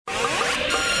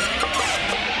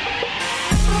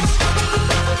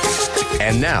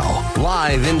And now,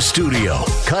 live in studio,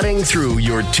 cutting through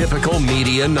your typical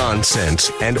media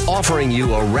nonsense and offering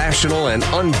you a rational and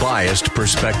unbiased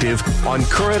perspective on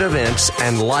current events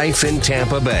and life in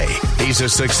Tampa Bay. He's a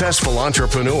successful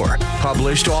entrepreneur,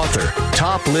 published author,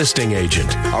 top listing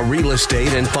agent, a real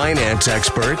estate and finance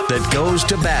expert that goes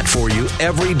to bat for you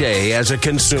every day as a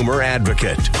consumer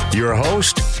advocate. Your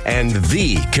host and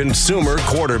the consumer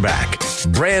quarterback,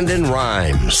 Brandon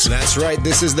Rhymes. That's right.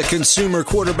 This is the Consumer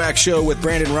Quarterback Show with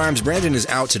Brandon Rhymes. Brandon is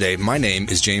out today. My name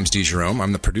is James DeJerome.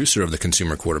 I'm the producer of the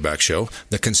Consumer Quarterback Show.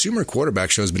 The Consumer Quarterback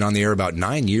Show has been on the air about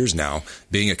 9 years now,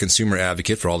 being a consumer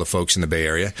advocate for all the folks in the Bay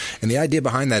Area. And the idea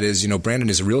behind that is, Brandon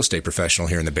is a real estate professional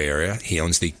here in the Bay Area. He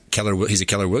owns he's a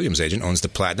Keller Williams agent, owns the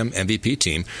Platinum MVP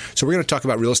team. So we're going to talk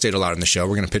about real estate a lot in the show.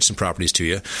 We're going to pitch some properties to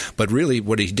you. But really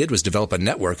what he did was develop a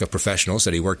network of professionals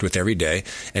that he worked with every day.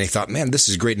 And he thought, man, this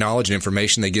is great knowledge and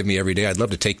information they give me every day. I'd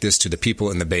love to take this to the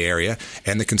people in the Bay Area.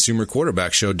 And the Consumer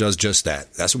Quarterback Show does just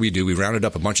that. That's what we do. We rounded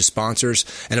up a bunch of sponsors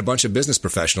and a bunch of business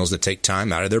professionals that take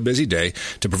time out of their busy day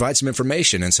to provide some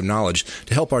information and some knowledge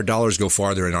to help our dollars go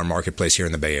farther in our marketplace here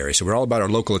in the Bay Area. So we're all about our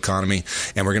local economy,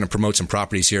 and we're going to promote some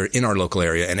properties here in our local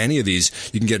area. And any of these,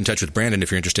 you can get in touch with Brandon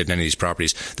if you're interested in any of these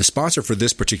properties. The sponsor for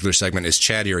this particular segment is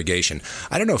Cqb Irrigation.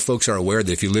 I don't know if folks are aware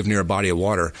that if you live near a body of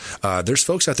water, there's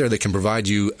folks out there that can provide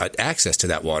you access to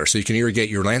that water so you can irrigate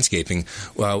your landscaping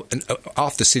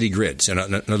off the city grid. So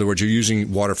in other words, you're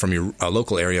using water from your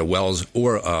local area, wells,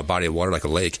 or a body of water like a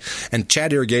lake. And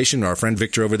Cqb Irrigation, our friend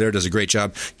Victor over there, does a great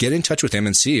job. Get in touch with him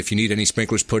and see if you need any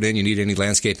sprinklers put in, you need any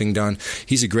landscaping done.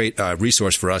 He's a great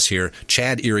resource for us here.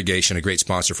 Cqb Irrigation, a great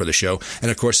sponsor for the show. And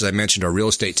of course, as I mentioned, our real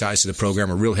estate ties to the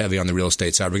program are real heavy on the real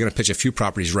estate side. We're going to pitch a few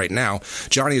properties right now.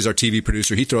 Johnny is our TV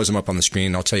producer. He throws them up on the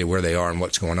screen. I'll tell you where they are and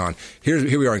what's going on.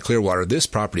 Here we are in Clearwater. This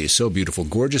property is so beautiful.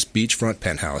 Gorgeous beachfront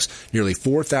penthouse, nearly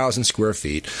 4,000 square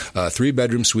feet,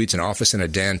 3-bedroom suites, an office and a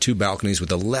den, 2 balconies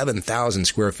with 11,000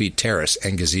 square feet terrace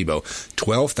and gazebo,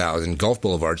 12,000 Gulf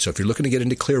Boulevard. So if you're looking to get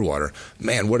into Clearwater,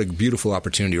 man, what a beautiful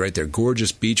opportunity right there.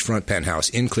 Gorgeous beachfront penthouse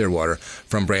in Clearwater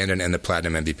from Brandon and the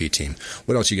Platinum MVP team.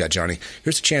 What else you got, Johnny?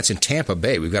 Here's a chance in Tampa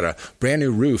Bay. We've got a brand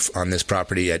new roof on this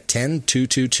property at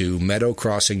 10222 Meadow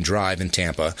Crossing Drive in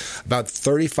Tampa. About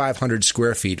 3,500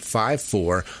 square feet,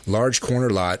 5'4", large corner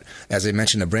lot. As I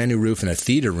mentioned, a brand new roof and a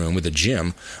theater room with a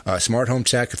gym. Smart home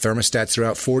tech, thermostats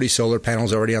throughout, 40 solar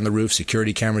panels already on the roof,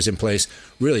 security cameras in place.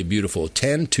 Really beautiful.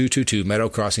 10222 Meadow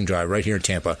Crossing Drive right here in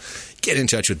Tampa. Get in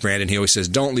touch with Brandon. He always says,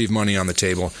 don't leave money on the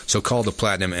table. So call the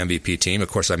Platinum MVP team. Of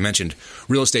course, I mentioned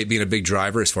real estate being a big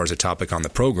driver as far as a topic on the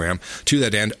program. To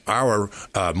that end, our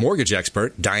mortgage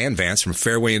expert, Diane Vance from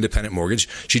Fairway Independent Mortgage,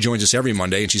 she joins us every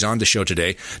Monday, and she's on the show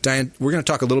today. Diane, we're going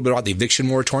to talk a little bit about the eviction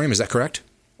moratorium. Is that correct?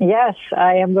 Yes,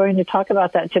 I am going to talk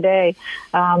about that today.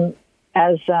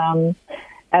 As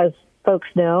folks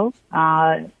know,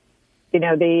 the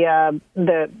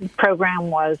program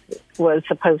was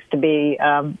supposed to be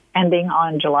ending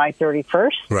on July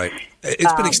 31st. Right.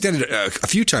 It's been extended a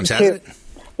few times, hasn't it?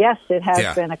 Yes, it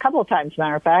has been a couple of times.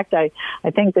 Matter of fact, I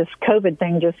think this COVID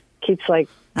thing just keeps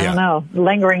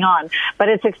lingering on. But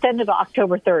it's extended to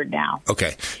October 3rd now.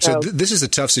 Okay. So this is a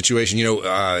tough situation.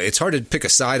 It's hard to pick a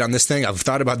side on this thing. I've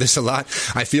thought about this a lot.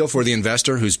 I feel for the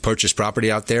investor who's purchased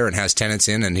property out there and has tenants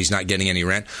in and he's not getting any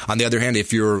rent. On the other hand,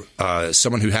 if you're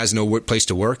someone who has no place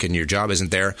to work and your job isn't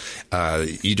there,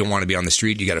 you don't want to be on the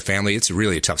street, you got a family, it's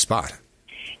really a tough spot.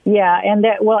 Yeah, and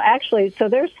actually, so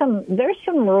there's some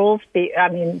rules.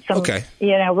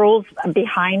 Rules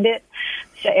behind it.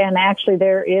 And actually,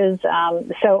 there is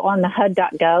so on the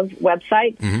HUD.gov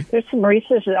website, there's some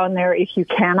resources on there if you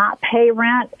cannot pay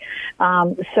rent.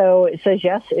 So it says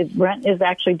yes, rent is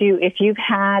actually due if you've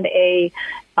had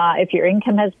if your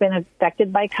income has been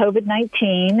affected by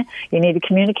COVID-19. You need to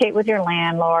communicate with your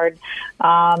landlord.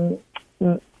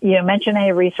 Mention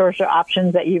any resource or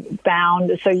options that you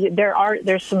found. So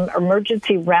there's some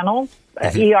emergency rental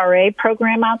ERA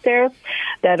program out there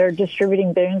that are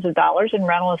distributing billions of dollars in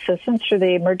rental assistance through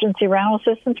the emergency rental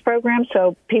assistance program.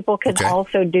 So people can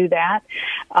also do that.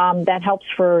 That helps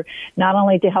for not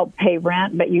only to help pay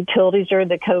rent, but utilities during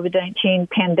the COVID-19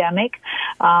 pandemic.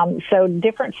 So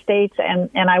different states,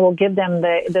 and I will give them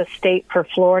the state for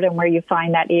Florida and where you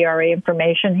find that ERA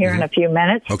information here in a few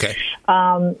minutes. Okay.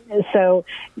 So,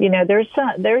 there's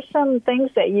some things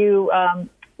that you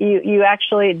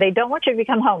actually, they don't want you to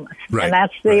become homeless. Right. And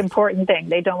that's the important thing.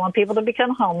 They don't want people to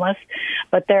become homeless,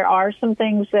 but there are some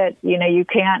things that,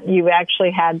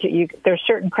 there's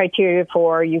certain criteria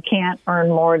for, you can't earn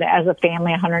more as a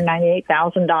family,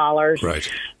 $198,000. Right.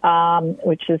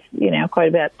 Which is, quite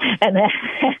a bit.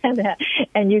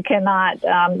 And you cannot,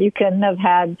 you couldn't have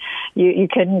had, you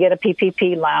couldn't get a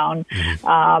PPP loan,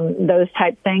 those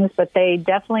type things. But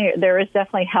there is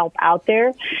definitely help out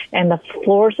there. And the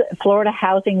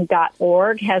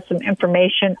FloridaHousing.org has some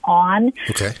information on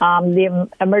the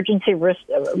Emergency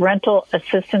Rental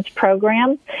Assistance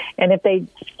Program. And if they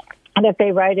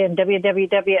write in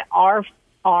www.rour,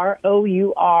 so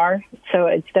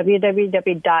it's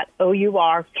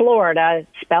www.ourflorida,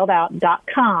 spelled out,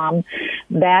 .com,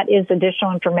 that is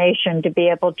additional information to be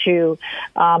able to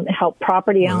help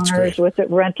property owners with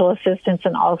rental assistance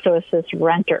and also assist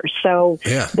renters. So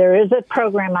there is a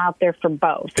program out there for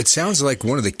both. It sounds like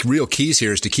one of the real keys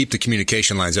here is to keep the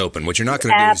communication lines open. What you're not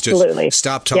going to do is just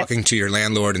stop talking to your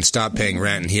landlord and stop paying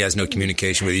rent, and he has no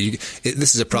communication with you.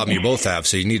 This is a problem you both have,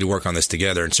 so you need to work on this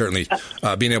together, and certainly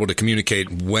being able to communicate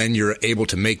when you're able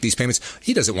to make these payments.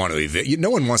 He doesn't want to evict.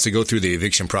 No one wants to go through the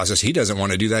eviction process. He doesn't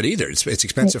want to do that either. It's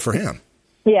expensive for him.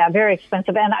 Yeah, very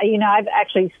expensive. And, I've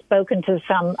actually spoken to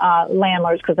some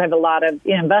landlords because I have a lot of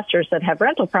investors that have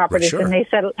rental properties. And they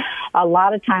said a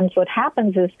lot of times what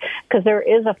happens is because there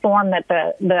is a form that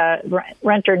the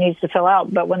renter needs to fill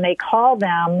out. But when they call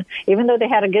them, even though they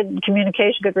had a good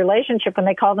communication, good relationship, when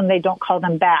they call them, they don't call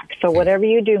them back. So whatever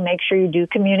you do, make sure you do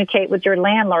communicate with your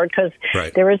landlord because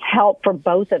there is help for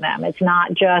both of them. It's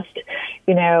not just,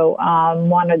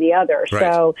 one or the other. Right.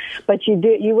 So, but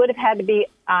you would have had to be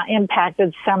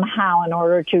impacted somehow in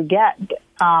order to get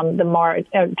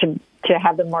to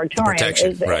have the moratorium.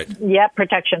 Protection, right. Yeah,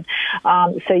 protection.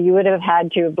 So you would have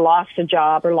had to have lost a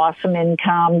job or lost some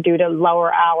income due to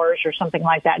lower hours or something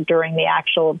like that during the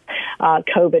actual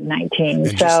COVID-19.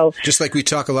 And so just like we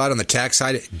talk a lot on the tax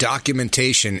side,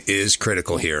 documentation is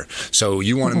critical here. So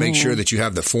you want to make sure that you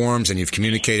have the forms and you've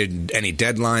communicated any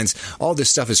deadlines. All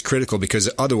this stuff is critical because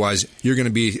otherwise you're going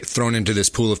to be thrown into this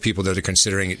pool of people that are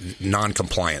considering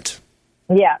non-compliant.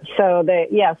 So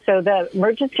the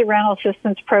Emergency Rental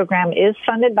Assistance Program is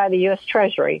funded by the U.S.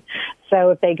 Treasury. So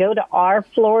if they go to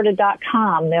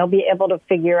ourflorida.com, they'll be able to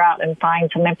figure out and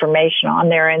find some information on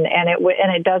there, and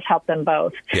it does help them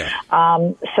both. Yeah.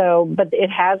 But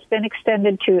it has been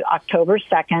extended to October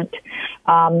 2nd.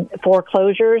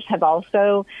 Foreclosures have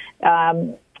also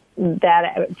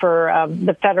that for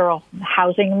the Federal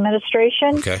Housing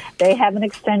Administration. They have an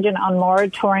extension on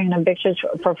moratorium and evictions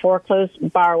for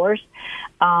foreclosed borrowers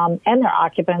and their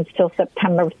occupants till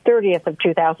September 30th of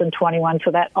 2021.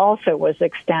 So that also was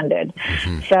extended.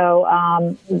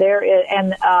 So there is,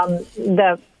 and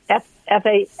the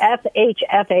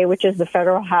FHFA, which is the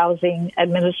Federal Housing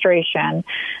Administration,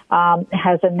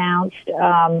 has announced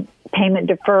payment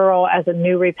deferral as a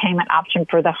new repayment option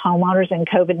for the homeowners in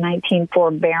COVID-19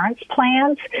 forbearance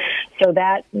plans. So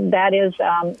that is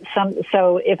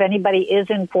so if anybody is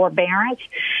in forbearance,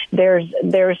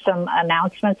 there's some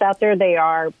announcements out there. They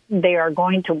are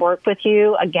going to work with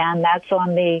you. Again, that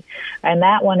one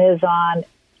is on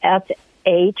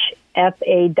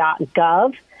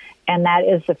FHFA.gov. And that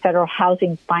is the Federal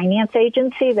Housing Finance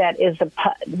Agency that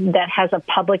has a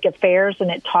public affairs,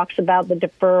 and it talks about the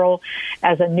deferral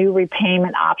as a new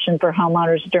repayment option for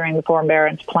homeowners during the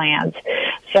forbearance plans.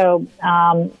 So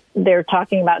they're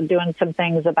talking about doing some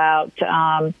things about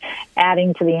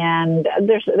adding to the end.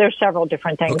 There's several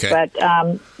different things, but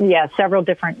several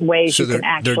different ways you can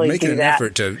actually do that. They're making an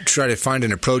effort to try to find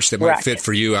an approach that might fit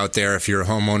for you out there if you're a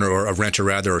homeowner or a renter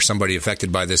rather, or somebody affected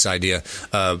by this idea.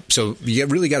 So you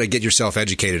really got to get yourself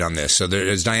educated on this. So there,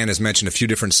 as Diane has mentioned, a few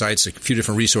different sites, a few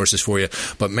different resources for you.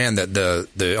 But man,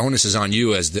 the onus is on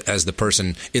you as the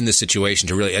person in this situation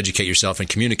to really educate yourself and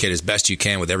communicate as best you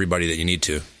can with everybody that you need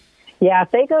to. Yeah,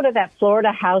 if they go to that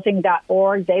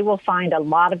FloridaHousing.org, they will find a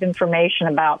lot of information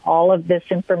about all of this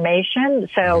information.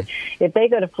 So if they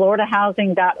go to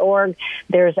FloridaHousing.org,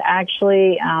 there's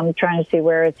actually, I'm trying to see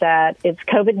where it's at. It's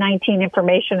COVID-19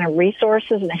 information and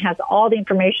resources, and it has all the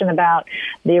information about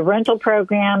the rental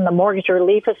program, the mortgage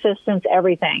relief assistance,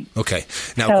 everything. Okay.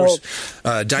 Now, of course,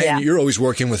 Diane, you're always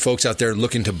working with folks out there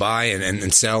looking to buy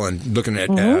and sell and looking at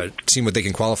seeing what they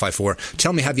can qualify for.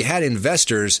 Tell me, have you had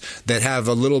investors that have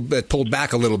a little bit pulled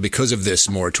back a little because of this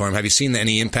moratorium? Have you seen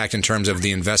any impact in terms of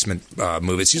the investment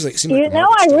move? It seems like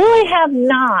I really have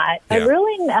not. Yeah. I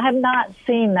really have not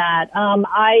seen that.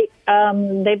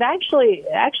 They've actually,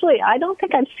 I don't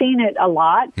think I've seen it a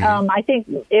lot. I think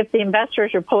if the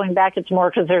investors are pulling back, it's more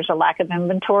because there's a lack of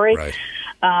inventory. Right.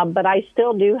 But I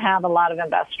still do have a lot of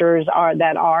investors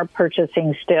that are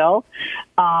purchasing still,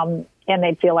 and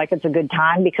they feel like it's a good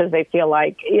time because they feel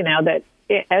like that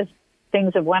as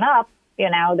things have went up,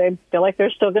 they feel like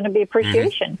there's still going to be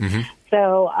appreciation.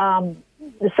 So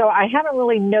I haven't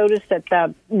really noticed that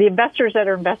the investors that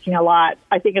are investing a lot,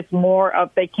 I think it's more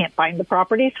of they can't find the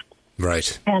properties.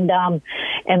 Right. And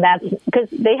that's because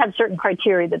they have certain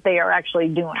criteria that they are actually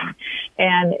doing.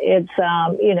 And it's,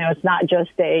 it's not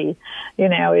just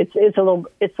it's a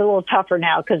little tougher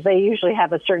now because they usually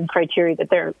have a certain criteria that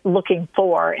they're looking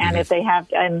for. And if they have,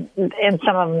 and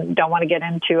some of them don't want to get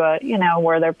into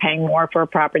where they're paying more for a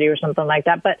property or something like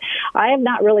that. But I have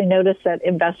not really noticed that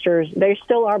investors, they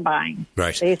still are buying.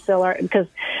 Right. They still are, because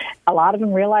a lot of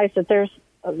them realize that there's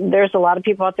a lot of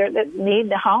people out there that need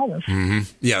the homes. Mm-hmm.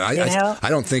 Yeah, I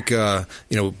don't think,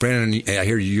 Brandon, I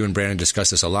hear you and Brandon discuss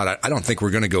this a lot. I don't think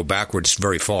we're going to go backwards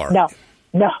very far. No,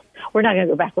 we're not going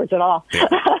to go backwards at all.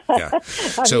 Yeah.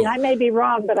 I may be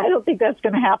wrong, but I don't think that's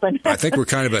going to happen. I think we're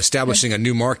kind of establishing a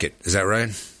new market. Is that right?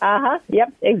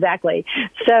 Yep, exactly.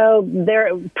 So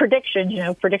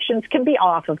predictions can be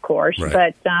off, of course,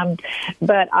 right.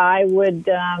 But I would,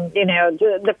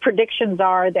 the predictions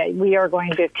are that we are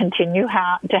going to continue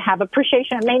to have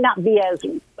appreciation. It may not be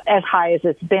as high as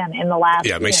it's been in the last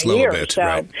year or so.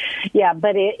 Right. Yeah,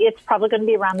 but it's probably going to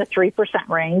be around the 3%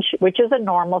 range, which is a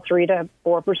normal 3 to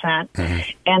 4%,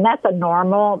 and that's a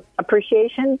normal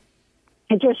appreciation.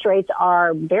 Interest rates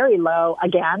are very low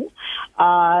again.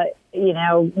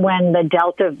 When the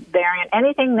Delta variant,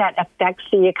 anything that affects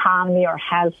the economy or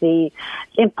has the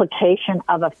implication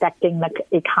of affecting the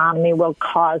economy will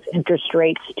cause interest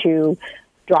rates to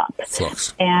drop.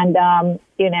 Flux. And,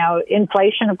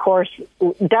 inflation, of course,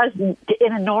 does, in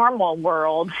a normal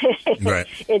world, right.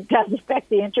 It does affect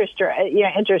the interest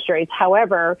rates.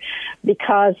 However,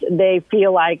 because they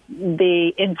feel like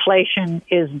the inflation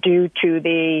is due to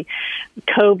the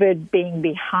COVID being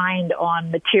behind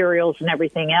on materials and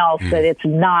everything else, that it's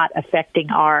not affecting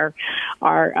our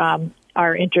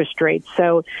interest rates.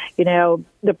 So,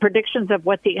 the predictions of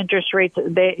what the interest rates,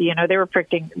 they were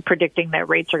predicting that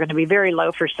rates are going to be very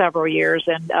low for several years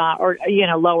and,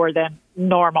 lower than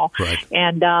normal. Right.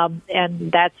 And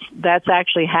that's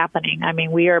actually happening. I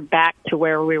mean, we are back to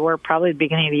where we were probably at the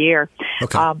beginning of the year.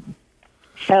 Okay.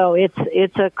 So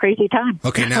it's a crazy time.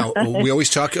 Okay, now we always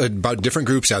talk about different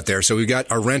groups out there. So we've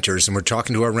got our renters, and we're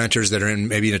talking to our renters that are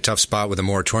maybe in a tough spot with a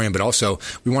moratorium, but also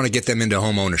we want to get them into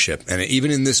home ownership. And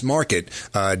even in this market,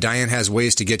 Diane has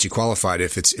ways to get you qualified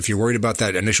if you're worried about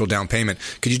that initial down payment.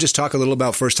 Could you just talk a little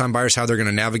about first-time buyers, how they're going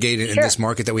to navigate in this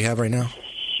market that we have right now?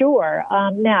 Sure.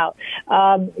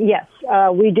 Yes,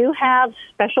 we do have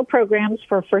special programs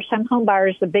for first-time home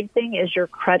buyers. The big thing is your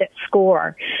credit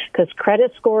score, because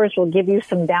credit scores will give you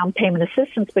some down payment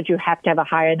assistance, but you have to have a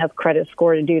high enough credit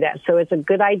score to do that. So it's a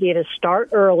good idea to start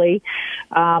early.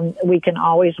 We can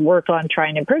always work on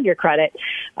trying to improve your credit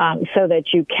so that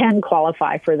you can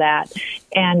qualify for that.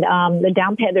 And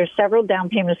there's several down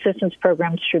payment assistance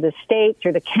programs through the state,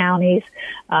 through the counties.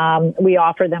 We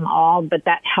offer them all, but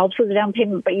that helps with the down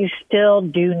payment. But you still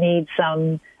do need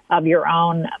some of your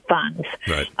own funds,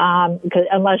 right.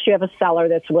 Unless you have a seller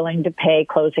that's willing to pay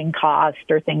closing costs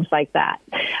or things like that.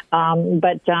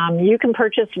 But you can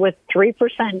purchase with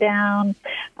 3% down,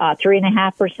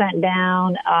 3.5%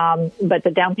 down. But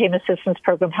the down payment assistance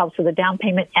program helps with the down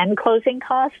payment and closing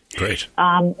costs. Great.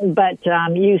 But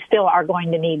you still are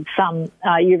going to need some.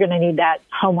 You're going to need that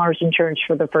homeowner's insurance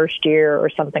for the first year or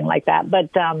something like that.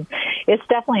 But it's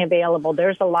definitely available.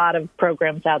 There's a lot of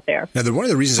programs out there. Now, one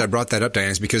of the reasons I brought that up,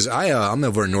 Diane, is because I'm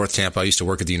over in North Tampa. I used to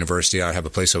work at the university. I have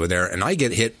a place over there, and I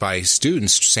get hit by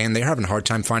students saying they're having a hard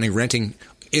time finding renting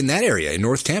in that area, in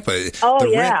North Tampa. Oh,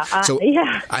 yeah.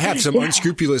 I have some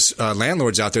unscrupulous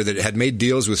landlords out there that had made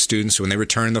deals with students when they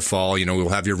return in the fall, we'll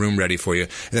have your room ready for you.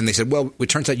 And then they said, well, it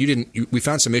turns out we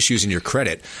found some issues in your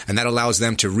credit, and that allows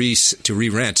them to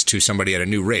re-rent to somebody at a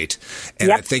new rate.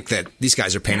 And I think that these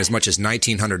guys are paying as much as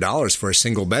 $1,900 for a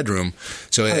single bedroom.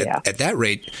 So at that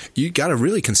rate, you got to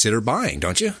really consider buying,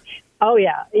 don't you? Oh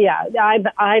yeah.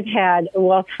 I've had.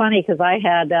 Well, it's funny because I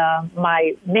had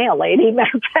my nail lady.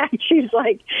 Matter of fact, she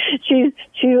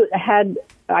had.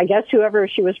 I guess whoever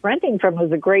she was renting from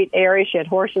was a great area. She had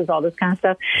horses, all this kind of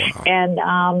stuff, and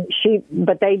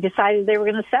but they decided they were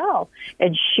going to sell,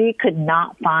 and she could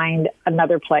not find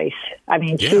another place. I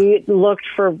mean, she looked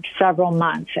for several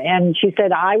months, and she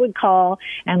said I would call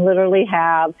and literally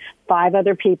have 5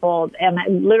 other people,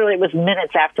 and literally it was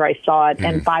minutes after I saw it,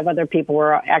 and 5 other people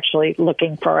were actually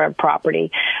looking for a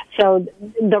property. So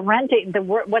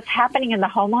what's happening in the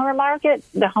homeowner market,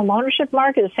 the home ownership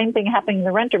market, the same thing happening in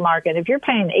the renter market. If you're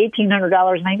paying $1,800,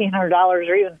 $1,900,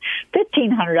 or even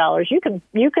 $1,500,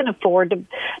 you can afford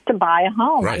to buy a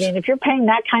home. Right. I mean, if you're paying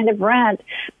that kind of rent,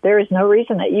 there is no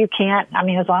reason that you can't. I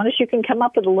mean, as long as you can come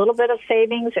up with a little bit of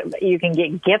savings, you can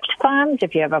get gift funds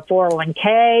if you have a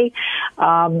 401k.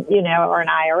 or an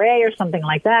IRA or something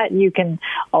like that, you can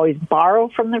always borrow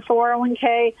from the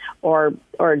 401k or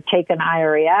take an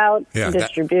IRA out,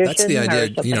 distribution. That's the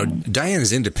idea. Diane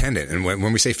is independent. And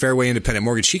when we say Fairway Independent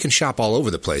Mortgage, she can shop all over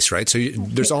the place, right? So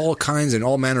there's all kinds and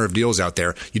all manner of deals out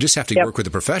there. You just have to work with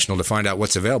a professional to find out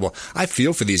what's available. I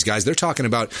feel for these guys. They're talking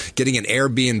about getting an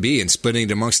Airbnb and splitting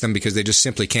it amongst them because they just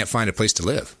simply can't find a place to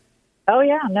live. Oh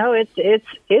yeah, no, it's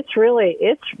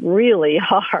really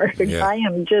hard. Yeah. I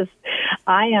am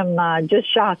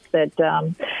just shocked that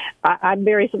I'm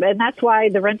very, and that's why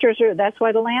the renters that's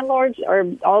why the landlords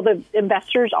all the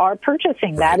investors are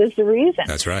purchasing. Right. That is the reason.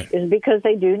 That's right. Is because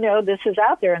they do know this is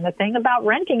out there. And the thing about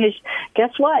renting is,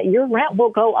 guess what? Your rent will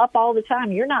go up all the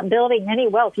time. You're not building any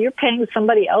wealth. You're paying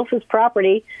somebody else's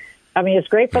property. I mean, it's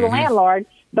great for the landlord.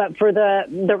 But for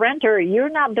the renter, you're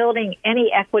not building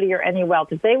any equity or any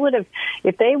wealth. If they would have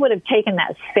taken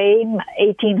that same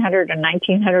 $1,800 or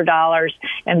 $1,900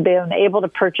 and been able to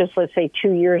purchase, let's say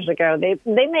 2 years ago, they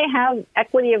may have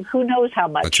equity of who knows how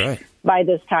much. That's right. By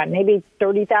this time, maybe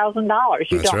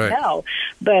 $30,000. You don't know,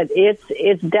 but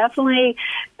it's definitely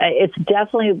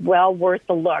well worth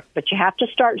the look. But you have to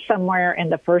start somewhere,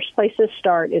 and the first place to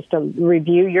start is to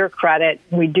review your credit.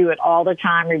 We do it all the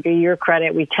time. Review your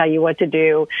credit. We tell you what to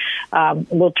do.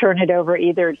 We'll turn it over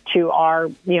either to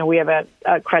our, we have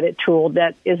a credit tool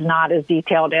that is not as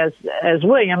detailed as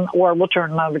William, or we'll turn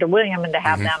them over to William and to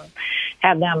have him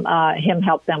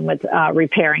help them with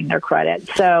repairing their credit.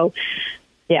 So.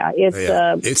 Yeah,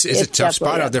 it's a tough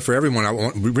spot out there for everyone.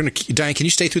 Diane, can you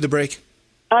stay through the break?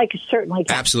 I certainly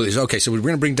can. Absolutely. Okay, so we're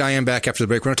going to bring Diane back after the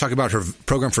break. We're going to talk about her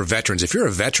program for veterans. If you're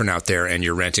a veteran out there and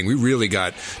you're renting, we really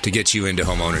got to get you into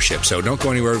home ownership. So don't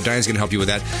go anywhere. Diane's going to help you with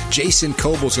that. Jason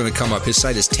Coble's going to come up. His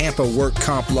site is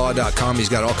TampaWorkCompLaw.com. He's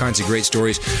got all kinds of great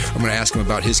stories. I'm going to ask him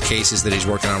about his cases that he's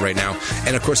working on right now.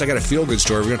 And, of course, I got a feel-good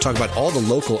story. We're going to talk about all the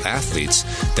local athletes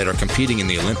that are competing in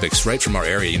the Olympics right from our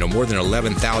area. More than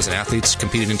 11,000 athletes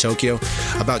competed in Tokyo.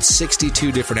 About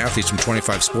 62 different athletes from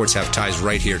 25 sports have ties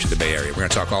right here to the Bay Area. We're going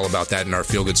to talk all about that in our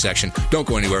feel-good section. Don't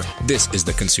go anywhere. This is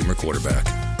the Consumer Quarterback.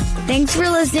 Thanks for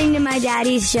listening to My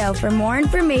Daddy's Show. For more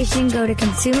information, go to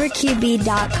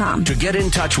ConsumerQB.com. To get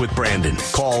in touch with Brandon,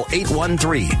 call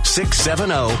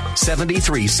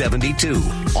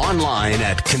 813-670-7372. Online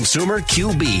at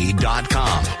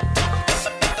ConsumerQB.com.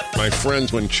 My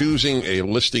friends, when choosing a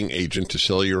listing agent to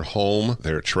sell your home,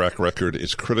 their track record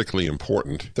is critically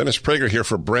important. Dennis Prager here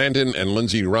for Brandon and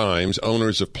Lindsay Rhymes,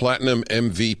 owners of Platinum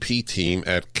MVP Team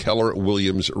at Keller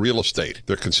Williams Real Estate.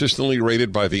 They're consistently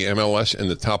rated by the MLS in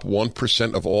the top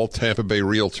 1% of all Tampa Bay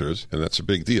realtors, and that's a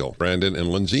big deal. Brandon and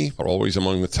Lindsay are always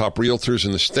among the top realtors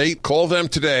in the state. Call them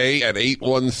today at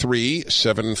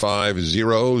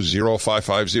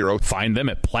 813-750-0550. Find them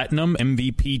at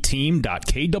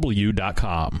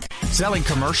platinummvpteam.kw.com. Selling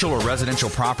commercial or residential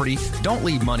property? Don't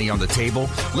leave money on the table.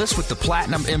 List with the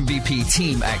Platinum MVP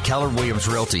Team at Keller Williams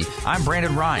Realty. I'm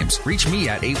Brandon Rhymes. Reach me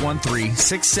at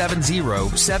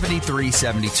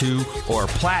 813-670-7372 or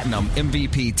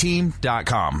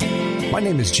platinummvpteam.com. My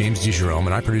name is James DeJerome,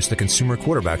 and I produce the Consumer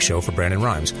Quarterback Show for Brandon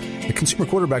Rhymes. The Consumer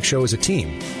Quarterback Show is a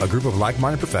team, a group of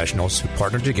like-minded professionals who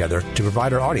partner together to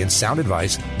provide our audience sound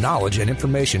advice, knowledge, and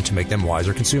information to make them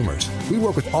wiser consumers. We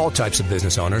work with all types of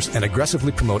business owners and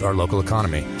aggressively promote our local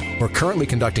economy. We're currently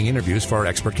conducting interviews for our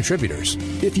expert contributors.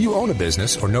 If you own a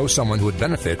business or know someone who would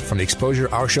benefit from the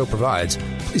exposure our show provides,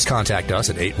 please contact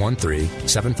us at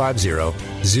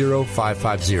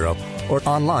 813-750-0550 or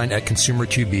online at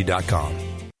ConsumerQB.com.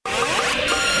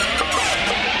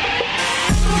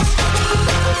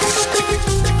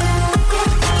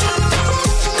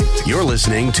 You're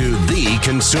listening to The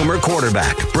Consumer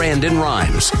Quarterback, Brandon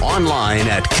Rhymes, online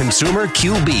at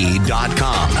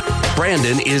ConsumerQB.com.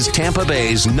 Brandon is Tampa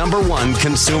Bay's #1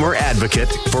 consumer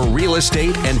advocate for real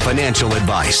estate and financial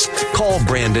advice. Call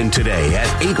Brandon today at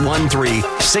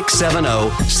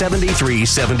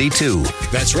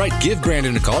 813-670-7372. That's right. Give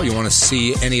Brandon a call. You want to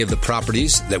see any of the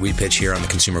properties that we pitch here on the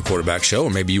Consumer Quarterback Show, or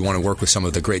maybe you want to work with some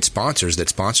of the great sponsors that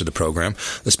sponsor the program.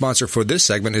 The sponsor for this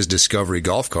segment is Discovery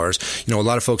Golf Cars. A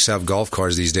lot of folks have golf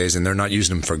cars these days, and they're not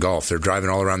using them for golf. They're driving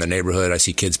all around the neighborhood. I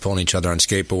see kids pulling each other on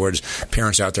skateboards,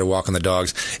 parents out there walking the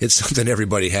dogs. It's something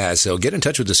everybody has. So get in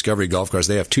touch with Discovery Golf Cars.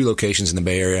 They have 2 locations in the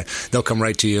Bay Area. They'll come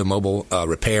right to you, mobile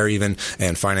repair even,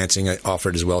 and financing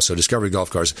offered as well. So Discovery Golf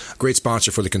Cars, great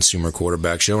sponsor for the Consumer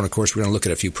Quarterback Show. And, of course, we're going to look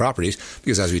at a few properties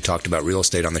because, as we talked about real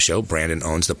estate on the show, Brandon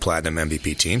owns the Platinum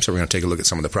MVP Team. So we're going to take a look at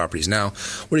some of the properties now.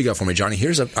 What do you got for me, Johnny?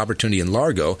 Here's an opportunity in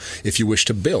Largo if you wish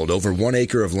to build over 1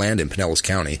 acre of land in Pinellas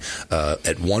County.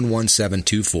 at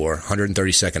 11724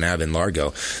 132nd Ave in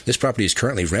Largo. This property is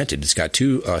currently rented. It's got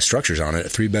two structures on it, a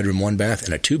 3-bedroom, 1-bath,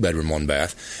 and a 2-bedroom,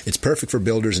 1-bath. It's perfect for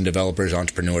builders and developers,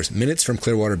 entrepreneurs, minutes from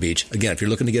Clearwater Beach. Again, if you're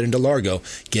looking to get into Largo,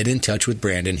 get in touch with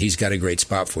Brandon. He's got a great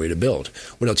spot for you to build.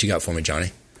 What else you got for me,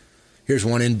 Johnny? Here's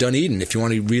one in Dunedin. If you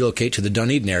want to relocate to the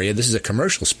Dunedin area, this is a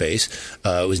commercial space.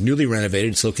 It was newly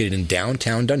renovated. It's located in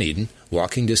downtown Dunedin,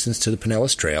 walking distance to the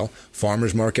Pinellas Trail,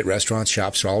 farmers market, restaurants,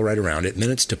 shops are all right around it,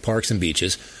 minutes to parks and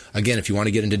beaches. Again, if you want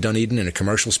to get into Dunedin in a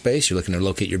commercial space, you're looking to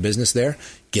locate your business there,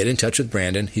 get in touch with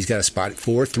Brandon. He's got a spot at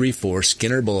 434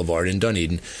 Skinner Boulevard in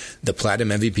Dunedin. The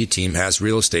Platinum MVP team has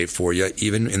real estate for you,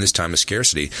 even in this time of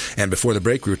scarcity. And before the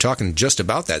break, we were talking just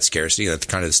about that scarcity, that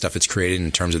kind of the stuff it's created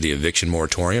in terms of the eviction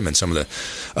moratorium and some of the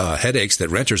headaches that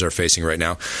renters are facing right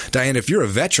now. Diane, if you're a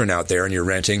veteran out there and you're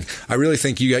renting, I really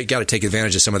think you got to take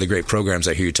advantage of some of the great programs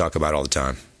I hear you talk about all the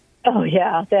time. Oh,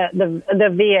 yeah. The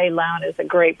VA loan is a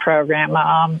great program.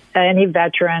 Any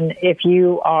veteran, if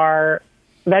you are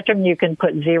veteran, you can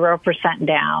put 0%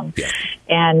 down. Yeah.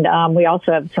 And we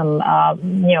also have some,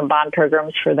 bond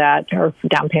programs for that, or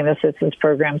down payment assistance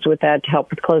programs with that to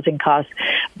help with closing costs.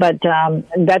 But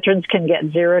veterans can get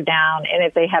 0 down, and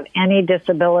if they have any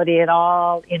disability at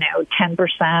all,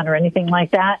 10% or anything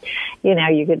like that,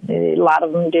 you could. A lot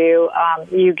of them do.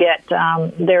 You get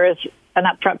there is. An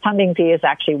upfront funding fee is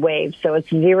actually waived, so it's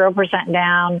 0%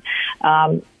 down,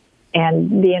 and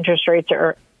the interest rates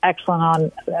are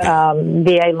excellent on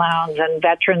VA loans, and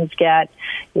veterans get,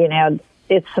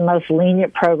 it's the most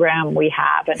lenient program we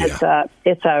have, and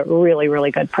it's a really,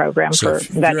 really good program for veterans.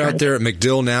 So if you're out there at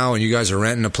MacDill now and you guys are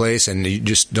renting a place and you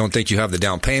just don't think you have the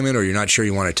down payment, or you're not sure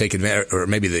you want to take advantage, or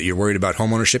maybe that you're worried about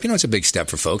home ownership, it's a big step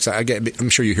for folks. I'm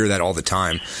sure you hear that all the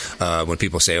time when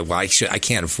people say, well, I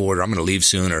can't afford, or I'm going to leave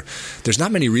soon, or there's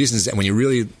not many reasons that when you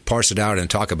really parse it out and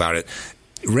talk about it,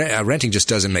 renting just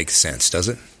doesn't make sense, does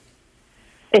it?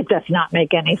 It does not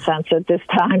make any sense at this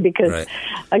time because,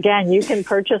 again, you can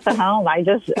purchase a home. I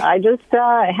just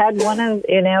had one of,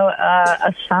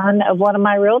 a son of one of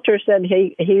my realtors said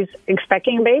he's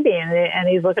expecting a baby and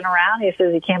he's looking around. He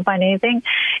says he can't find anything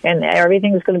and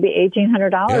everything's going to be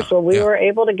 $1,800. Yeah, well, we were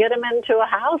able to get him into a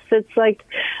house. It's like,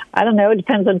 I don't know, it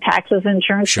depends on taxes,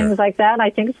 insurance, things like that. I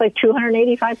think it's like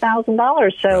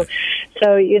 $285,000.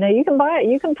 So you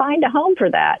can find a home for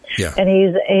that. Yeah.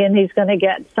 And he's going to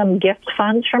get some gift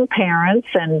funds from parents,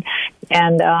 and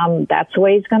that's the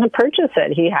way he's going to purchase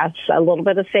it. He has a little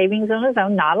bit of savings on his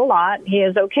own, not a lot. He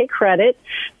has okay credit,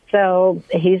 so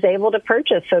he's able to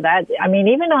purchase. So that,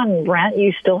 even on rent,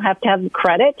 you still have to have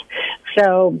credit.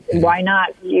 So why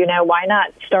not why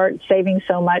not start saving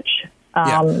so much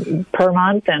per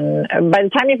month, and by the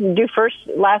time you do first,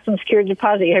 last, and security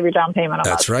deposit, you have your down payment.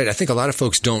 That's right. I think a lot of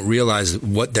folks don't realize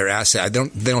what their asset.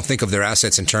 They don't think of their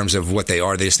assets in terms of what they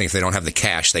are. They just think if they don't have the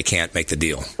cash, they can't make the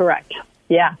deal. Correct.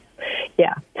 Yeah.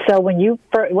 So when you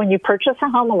purchase a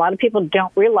home, a lot of people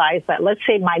don't realize that. Let's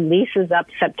say my lease is up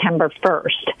September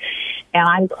 1st, and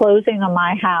I'm closing on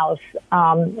my house,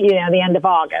 the end of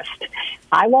August.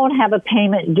 I won't have a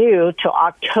payment due till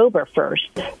October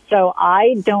 1st. So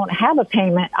I don't have a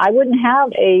payment. I wouldn't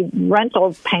have a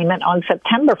rental payment on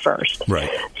September 1st. Right.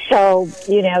 So,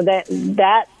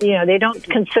 they don't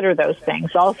consider those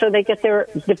things. Also, they get their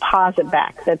deposit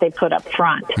back that they put up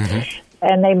front. Mm-hmm.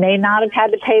 And they may not have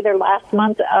had to pay their last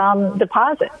month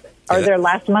deposit or their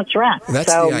last month's rent.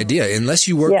 That's the idea. Unless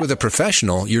you work with a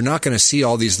professional, you're not going to see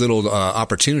all these little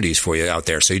opportunities for you out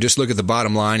there. So you just look at the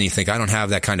bottom line and you think, I don't have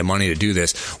that kind of money to do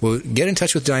this. Well, get in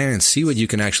touch with Diane and see what you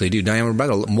can actually do. Diane, we're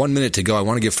about 1 minute to go. I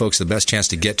want to give folks the best chance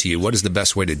to get to you. What is the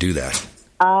best way to do that?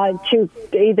 To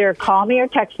either call me or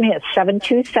text me at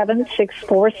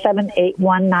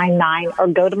 727-647-8199 or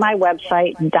go to my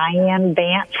website,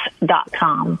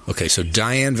 DianeVance.com. Okay, so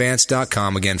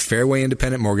DianeVance.com. Again, Fairway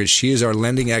Independent Mortgage. She is our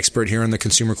lending expert here on the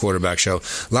Consumer Quarterback Show.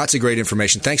 Lots of great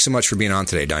information. Thanks so much for being on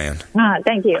today, Diane.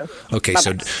 Thank you. Okay,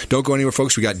 Bye-bye. So don't go anywhere,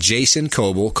 folks. We got Jason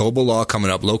Cqb Law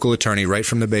coming up, local attorney right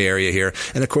from the Bay Area here.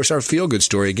 And, of course, our feel-good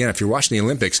story. Again, if you're watching the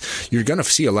Olympics, you're going to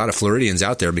see a lot of Floridians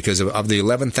out there because of the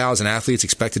 11,000 athletes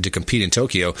expected to compete in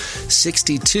Tokyo,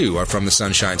 62 are from the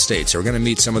Sunshine State. So we're going to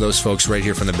meet some of those folks right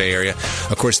here from the Bay Area.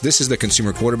 Of course, this is the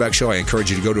Consumer Quarterback Show. I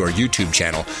encourage you to go to our YouTube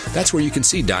channel. That's where you can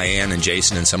see Diane and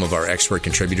Jason and some of our expert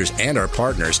contributors and our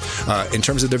partners in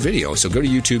terms of their video. So go to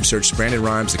YouTube, search Brandon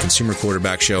Rhymes, the Consumer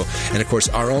Quarterback Show. And, of course,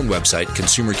 our own website,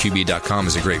 ConsumerQB.com,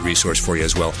 is a great resource for you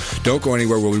as well. Don't go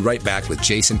anywhere. We'll be right back with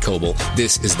Jason Cqb.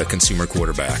 This is the Consumer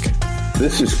Quarterback.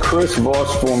 This is Chris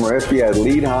Voss, former FBI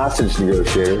lead hostage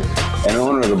negotiator and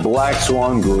owner of the Black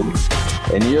Swan Group,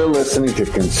 and you're listening to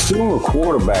Consumer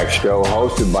Quarterback Show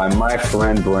hosted by my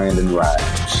friend Brandon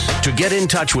Rhymes. To get in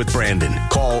touch with Brandon,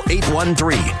 call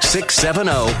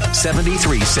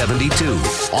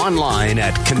 813-670-7372. Online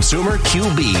at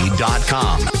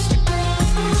ConsumerQB.com.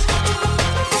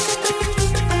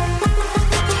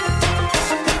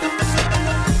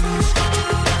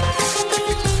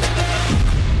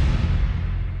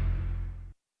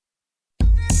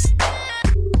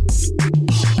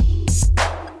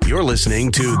 You're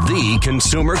listening to the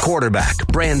Consumer Quarterback,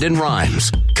 Brandon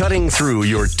Rhymes, cutting through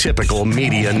your typical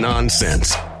media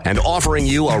nonsense and offering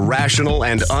you a rational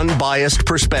and unbiased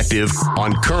perspective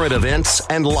on current events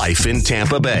and life in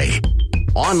Tampa Bay.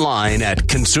 Online at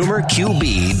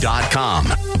ConsumerQB.com.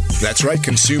 That's right.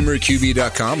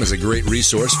 ConsumerQB.com is a great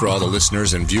resource for all the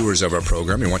listeners and viewers of our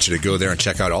program. We want you to go there and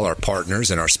check out all our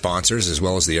partners and our sponsors, as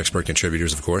well as the expert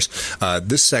contributors, of course.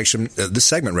 This segment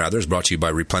is brought to you by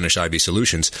Replenish IV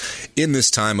Solutions. In this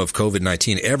time of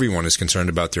COVID-19, everyone is concerned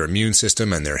about their immune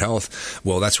system and their health.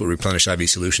 Well, that's what Replenish IV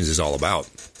Solutions is all about.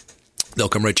 They'll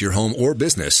come right to your home or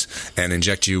business and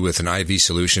inject you with an IV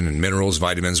solution and minerals,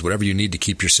 vitamins, whatever you need to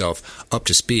keep yourself up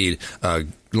to speed.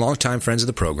 Longtime friends of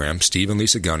the program, Steve and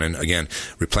Lisa Gunnan. Again,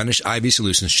 Replenish IV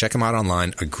Solutions. Check them out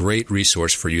online. A great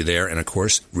resource for you there. And, of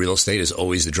course, real estate is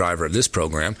always the driver of this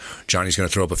program. Johnny's going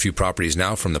to throw up a few properties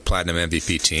now from the Platinum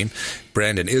MVP team.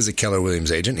 Brandon is a Keller Williams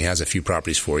agent. He has a few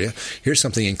properties for you. Here's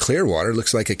something in Clearwater.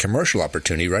 Looks like a commercial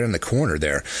opportunity right in the corner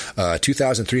there.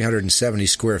 2,370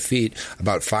 square feet,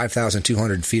 about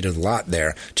 5,200 feet of lot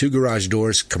there. 2 garage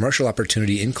doors, commercial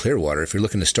opportunity in Clearwater. If you're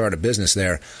looking to start a business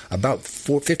there, about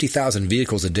 50,000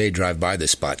 vehicles a day drive by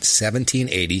this spot.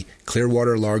 1780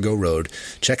 Clearwater Largo Road.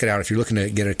 Check it out. If you're looking to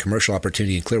get a commercial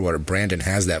opportunity in Clearwater, Brandon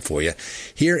has that for you.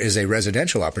 Here is a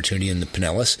residential opportunity in the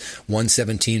Pinellas,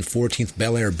 117 14th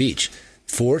Bel Air Beach.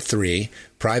 4-3,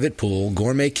 private pool,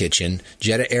 gourmet kitchen,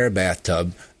 Jetta air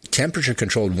bathtub,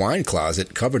 temperature-controlled wine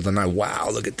closet, covered lanai.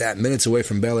 Wow, look at that. Minutes away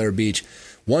from Bel Air Beach.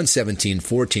 117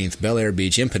 14th Bel Air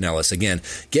Beach in Pinellas. Again,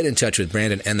 get in touch with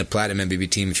Brandon and the Platinum MVP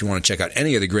team if you want to check out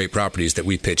any of the great properties that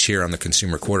we pitch here on the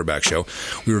Consumer Quarterback Show.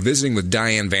 We were visiting with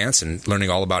Diane Vance and learning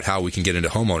all about how we can get into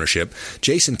home ownership.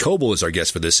 Jason Coble is our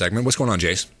guest for this segment. What's going on,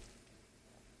 Jace?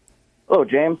 Hello,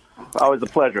 James. Always a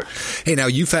pleasure. Hey, now,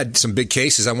 you've had some big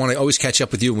cases. I want to always catch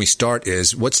up with you when we start.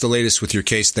 What's the latest with your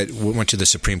case that went to the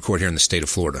Supreme Court here in the state of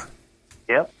Florida?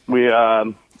 Yep.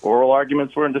 Oral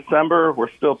arguments were in December. We're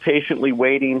still patiently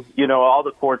waiting. You know, all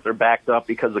the courts are backed up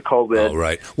because of COVID. Oh,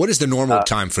 right. What is the normal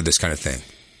time for this kind of thing?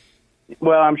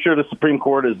 Well, I'm sure the Supreme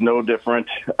Court is no different.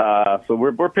 So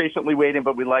we're patiently waiting,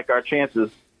 but we like our chances.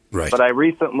 Right. But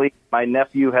my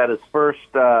nephew had his first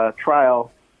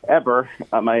trial ever,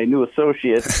 my new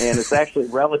associate, and it's actually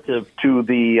relative to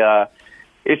the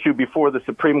issue before the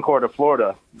Supreme Court of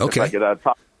Florida. Okay. If I could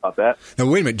talk about that. Now,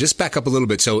 wait a minute. Just back up a little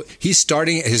bit. So he's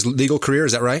starting his legal career.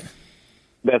 Is that right?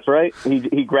 That's right.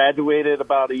 He graduated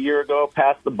about a year ago,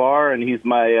 passed the bar, and he's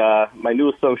my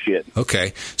new associate.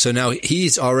 Okay. So now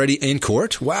he's already in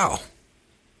court? Wow.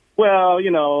 Well,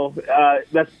 you know,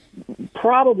 that's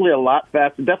probably a lot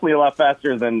faster, definitely a lot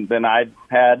faster than I've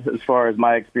had as far as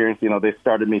my experience. You know, they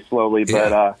started me slowly,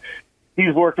 but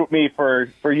he's worked with me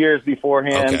for years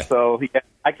beforehand, okay. So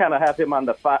I kind of have him on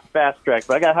the fast track,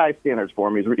 but I got high standards for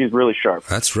him. He's really sharp.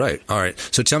 That's right. All right.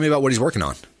 So tell me about what he's working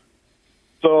on.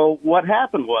 So what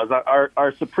happened was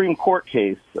our Supreme Court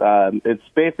case, it's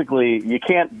basically you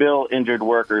can't bill injured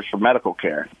workers for medical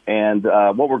care. And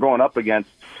what we're going up against,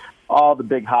 all the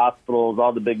big hospitals,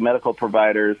 all the big medical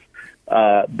providers,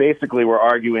 basically we're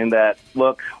arguing that,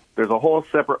 look, there's a whole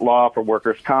separate law for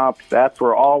workers' comp. That's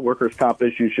where all workers' comp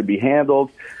issues should be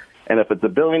handled. And if it's a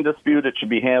billing dispute, it should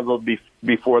be handled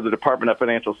before the Department of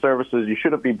Financial Services. You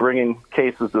shouldn't be bringing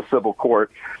cases to civil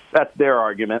court. That's their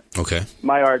argument. Okay.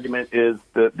 My argument is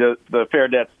the Fair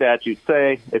Debt statute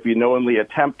say if you knowingly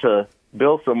attempt to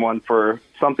bill someone for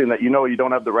something that you know you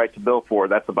don't have the right to bill for,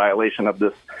 that's a violation of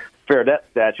this Fair Debt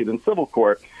statute in civil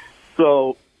court.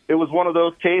 So it was one of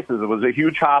those cases. It was a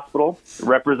huge hospital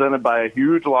represented by a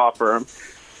huge law firm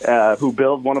who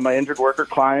billed one of my injured worker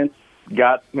clients,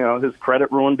 got his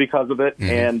credit ruined because of it. Mm-hmm.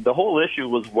 And the whole issue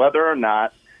was whether or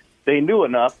not they knew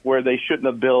enough where they shouldn't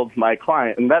have billed my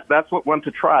client. And that's what went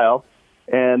to trial.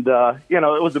 And, it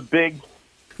was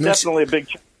definitely a big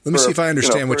challenge. Let me see if I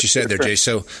understand what you said there, Jay.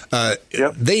 So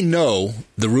yep. They know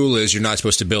the rule is you're not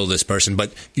supposed to bill this person,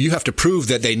 but you have to prove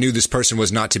that they knew this person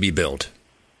was not to be billed.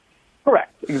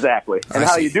 Correct, exactly. And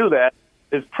how you do that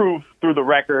is prove through the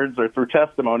records or through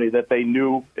testimony that they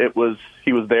knew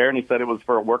he was there and he said it was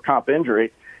for a work comp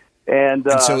injury. And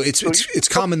so it's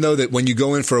common though that when you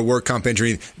go in for a work comp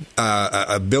injury,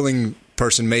 a billing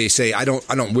person may say, I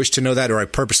don't wish to know that, or I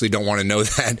purposely don't want to know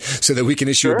that, so that we can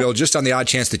issue a bill just on the odd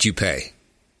chance that you pay.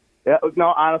 Yeah, no,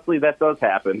 honestly, that does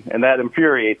happen, and that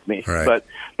infuriates me. Right. But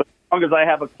as long as I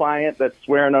have a client that's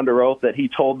swearing under oath that he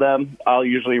told them, I'll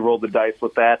usually roll the dice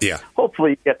with that. Yeah.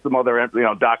 Hopefully, get some other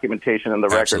documentation in the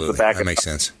records Absolutely. to back That it makes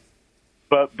up. sense.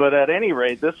 But at any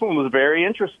rate, this one was very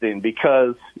interesting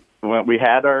because when we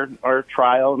had our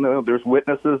trial, there's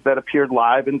witnesses that appeared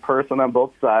live in person on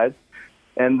both sides,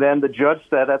 and then the judge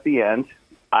said at the end,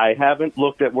 I haven't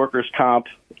looked at workers' comp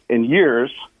in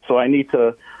years, so I need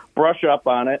to brush up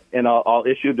on it, and I'll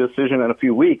issue a decision in a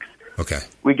few weeks. Okay.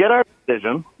 We get our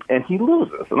decision, and he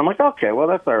loses. And I'm like, okay, well,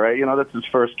 that's all right. That's his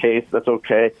first case. That's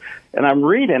okay. And I'm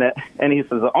reading it, and he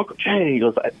says, Uncle Jay, he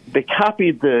goes, they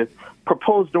copied the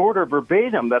proposed order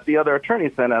verbatim that the other attorney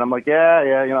sent. And I'm like,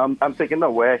 yeah, I'm thinking,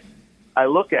 no way. I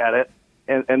look at it,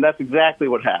 and that's exactly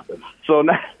what happened. So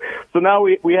now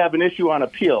we have an issue on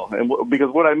appeal. And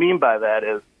because what I mean by that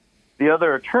is the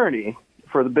other attorney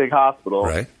for the big hospital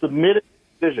submitted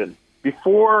a decision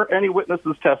before any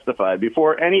witnesses testified,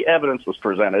 before any evidence was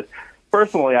presented.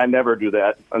 Personally, I never do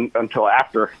that until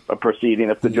after a proceeding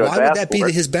if the judge asks for it. Why would that be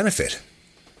to his benefit?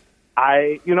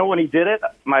 When he did it,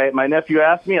 my nephew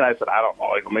asked me, and I said, I don't know.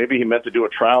 I go, maybe he meant to do a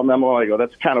trial memo. I go,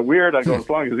 that's kind of weird. I go, as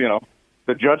long as,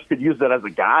 the judge could use that as a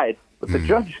guide. But the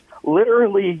judge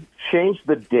literally changed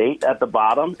the date at the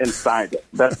bottom and signed it.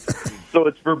 So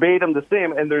it's verbatim the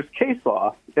same. And there's case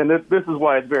law, and this is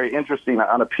why it's very interesting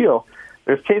on appeal.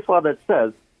 There's case law that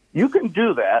says you can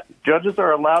do that. Judges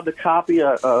are allowed to copy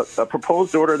a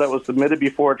proposed order that was submitted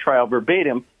before a trial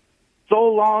verbatim, so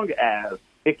long as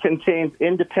it contains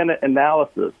independent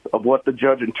analysis of what the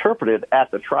judge interpreted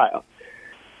at the trial.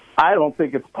 I don't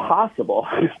think it's possible.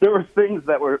 There were things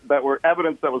that were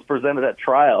evidence that was presented at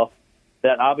trial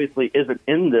that obviously isn't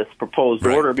in this proposed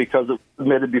order because it was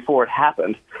submitted before it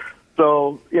happened.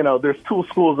 So, there's two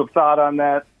schools of thought on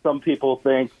that. Some people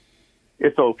think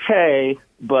it's okay,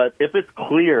 but if it's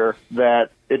clear that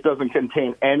it doesn't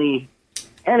contain any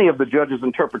of the judge's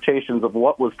interpretations of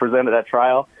what was presented at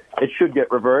trial, it should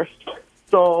get reversed.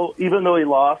 So even though he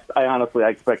lost, I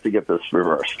expect to get this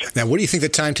reversed. Now, what do you think the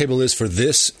timetable is for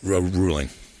this ruling?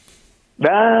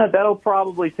 That'll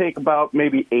probably take about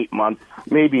maybe 8 months,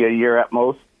 maybe a year at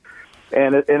most.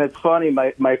 And it's funny,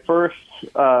 my first,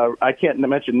 I can't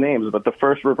mention names, but the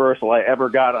first reversal I ever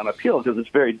got on appeal, because it's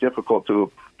very difficult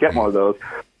to get one of those,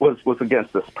 was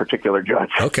against this particular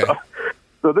judge. Okay.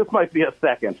 So this might be a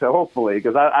second, so hopefully,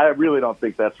 because I really don't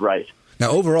think that's right. Now,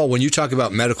 overall, when you talk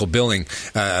about medical billing,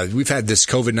 we've had this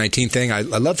COVID-19 thing. I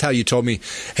loved how you told me,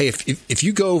 hey, if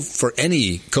you go for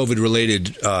any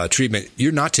COVID-related treatment,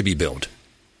 you're not to be billed.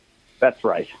 That's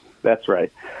right. That's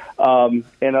right. What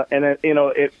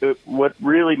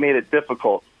really made it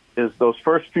difficult is those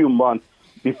first few months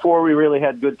before we really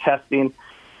had good testing.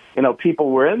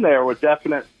 People were in there with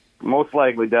most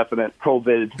likely definite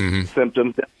COVID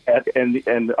symptoms,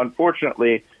 and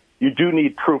unfortunately, you do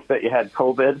need proof that you had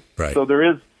COVID. Right. So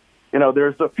there's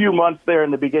a few months there in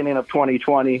the beginning of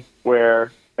 2020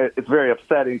 where it's very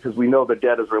upsetting because we know the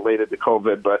debt is related to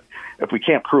COVID, but if we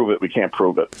can't prove it, we can't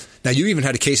prove it. Now, you even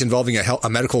had a case involving a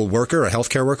medical worker, a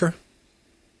healthcare worker?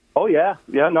 Oh, yeah.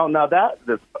 Yeah, no, now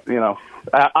that's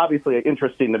obviously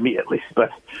interesting to me at least, but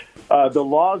the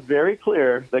law is very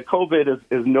clear that COVID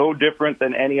is no different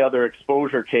than any other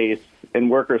exposure case in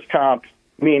workers' comp,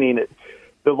 meaning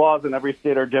the laws in every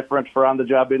state are different for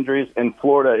on-the-job injuries. In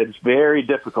Florida, it's very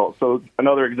difficult. So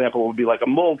another example would be like a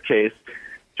mold case.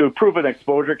 To prove an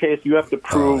exposure case, you have to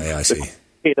prove the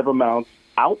quantitative amounts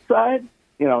outside,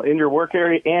 in your work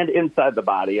area and inside the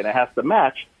body, and it has to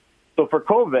match. So for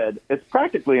COVID, it's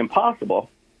practically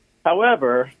impossible.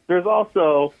 However, there's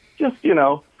also just,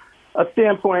 a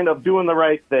standpoint of doing the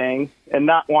right thing and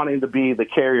not wanting to be the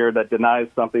carrier that denies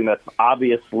something that's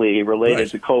obviously related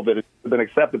to COVID. It's been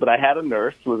accepted. But I had a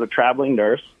nurse who was a traveling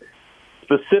nurse,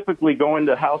 specifically going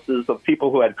to houses of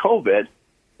people who had COVID,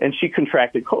 and she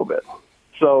contracted COVID.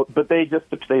 So, but they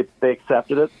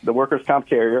accepted it, the workers' comp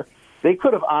carrier. They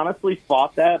could have honestly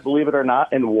fought that, believe it or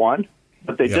not, and won,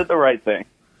 but they did the right thing.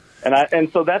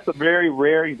 And so that's a very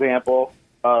rare example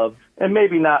of, and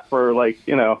maybe not for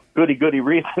goody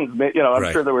reasons.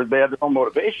 I'm sure they had their own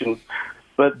motivations,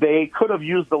 but they could have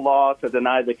used the law to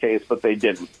deny the case, but they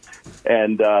didn't.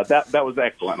 And that was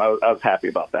excellent. I was happy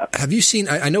about that. Have you seen,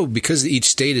 I know because each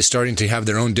state is starting to have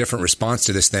their own different response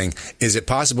to this thing, is it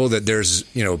possible that there's,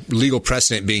 legal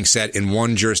precedent being set in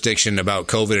one jurisdiction about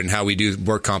COVID and how we do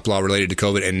work comp law related to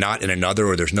COVID and not in another,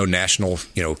 or there's no national,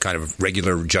 kind of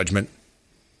regular judgment?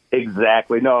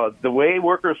 Exactly. No, the way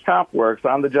workers' comp works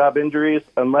on the job injuries,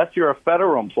 unless you're a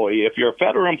federal employee, if you're a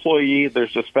federal employee, there's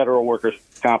just federal workers'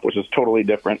 comp, which is totally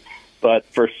different. But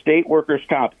for state workers'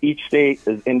 comp, each state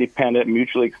is independent,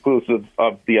 mutually exclusive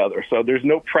of the other. So there's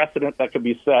no precedent that could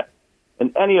be set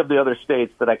in any of the other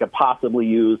states that I could possibly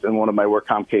use in one of my work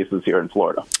comp cases here in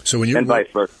Florida. So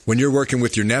when you're working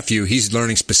with your nephew, he's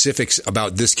learning specifics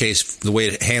about this case, the way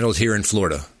it handled here in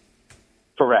Florida.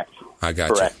 Correct. I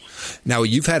got Correct. you. Now,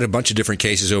 you've had a bunch of different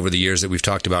cases over the years that we've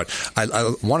talked about.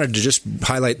 I wanted to just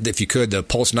highlight, if you could, the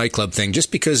Pulse nightclub thing,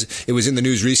 just because it was in the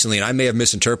news recently, and I may have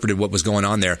misinterpreted what was going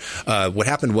on there. What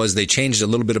happened was they changed a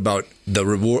little bit about the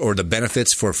reward or the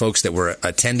benefits for folks that were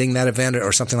attending that event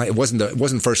or something like it.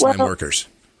 Wasn't first-time workers.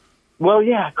 Well,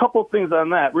 yeah, a couple of things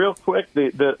on that. Real quick,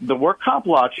 the work comp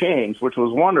law changed, which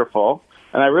was wonderful,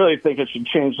 and I really think it should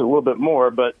change a little bit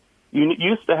more, but you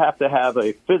used to have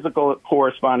a physical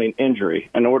corresponding injury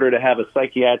in order to have a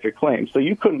psychiatric claim. So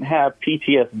you couldn't have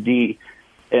PTSD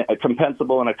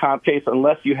compensable in a comp case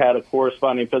unless you had a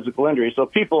corresponding physical injury. So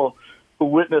people who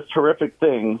witnessed horrific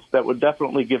things that would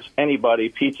definitely give anybody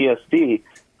PTSD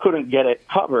couldn't get it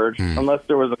covered unless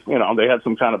there was, they had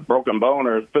some kind of broken bone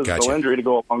or physical injury to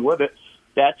go along with it.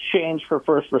 That changed for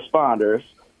first responders.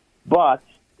 But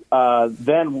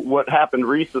then what happened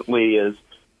recently is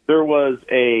there was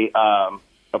a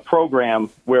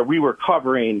program where we were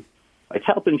covering like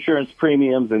health insurance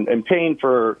premiums and paying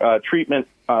for treatment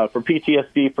for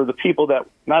PTSD for the people that,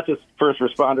 not just first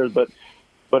responders, but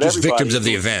just everybody. Victims of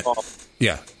the event.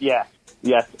 Yeah.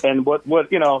 Yes. And what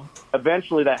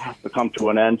eventually that has to come to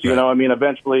an end.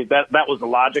 Eventually that was the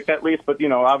logic at least. But,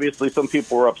 obviously some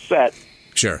people were upset.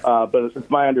 Sure. But it's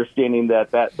my understanding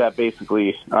that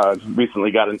basically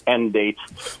recently got an end date.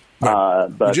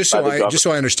 But just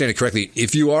so I understand it correctly,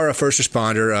 if you are a first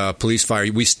responder, police, fire,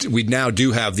 we now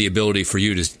do have the ability for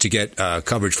you to get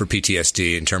coverage for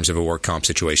PTSD in terms of a work comp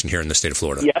situation here in the state of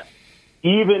Florida. Yes,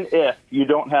 even if you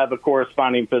don't have a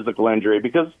corresponding physical injury,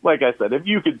 because, like I said, if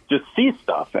you could just see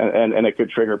stuff and it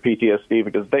could trigger PTSD,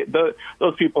 because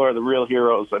those people are the real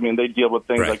heroes. I mean, they deal with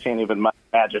things I can't even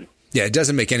imagine. Yeah, it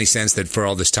doesn't make any sense that for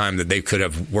all this time that they could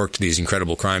have worked these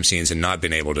incredible crime scenes and not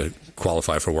been able to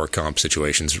qualify for work comp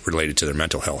situations related to their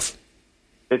mental health.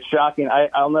 It's shocking.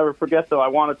 I'll never forget, though. I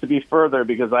want it to be further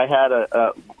because I had it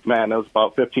was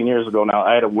about 15 years ago now.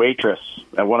 I had a waitress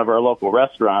at one of our local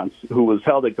restaurants who was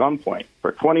held at gunpoint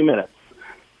for 20 minutes.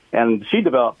 And she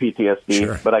developed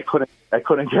PTSD, but I couldn't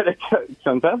get it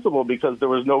compensable because there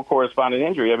was no corresponding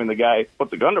injury. I mean, the guy put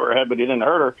the gun to her head, but he didn't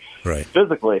hurt her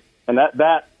physically. And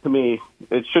that, to me,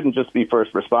 it shouldn't just be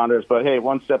first responders, but, hey,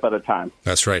 one step at a time.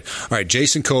 That's right. All right,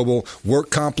 Jason Coble,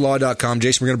 workcomplaw.com.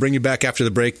 Jason, we're going to bring you back after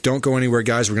the break. Don't go anywhere,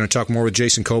 guys. We're going to talk more with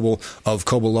Jason Coble of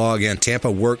Coble Law. Again,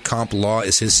 Tampa Work Comp Law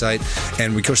is his site.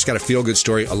 And we just got a feel-good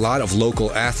story. A lot of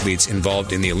local athletes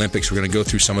involved in the Olympics. We're going to go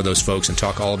through some of those folks and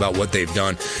talk all about what they've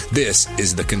done. This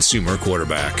is the Consumer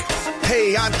Quarterback.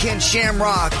 Hey, I'm Ken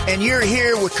Shamrock, and you're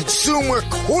here with Consumer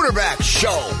Quarterback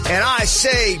Show. And I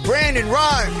say, Brandon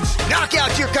Rhymes, knock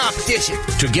out your competition.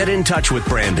 To get in touch with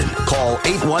Brandon, call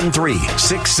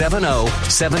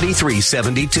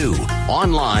 813-670-7372.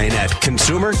 Online at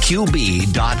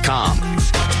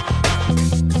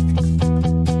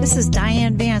consumerqb.com. This is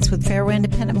Diane Vance with Fairway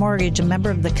Independent Mortgage, a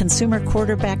member of the Consumer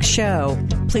Quarterback Show.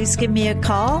 Please give me a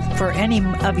call for any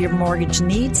of your mortgage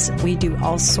needs. We do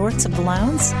all sorts of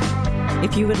loans.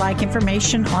 If you would like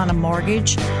information on a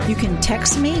mortgage, you can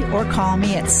text me or call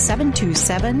me at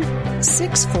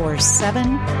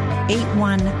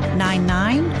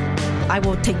 727-647-8199. I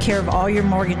will take care of all your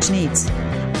mortgage needs.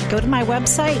 Go to my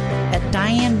website at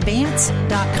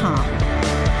dianevance.com.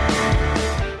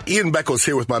 Ian Beckles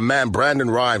here with my man, Brandon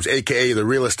Rhymes, a.k.a. the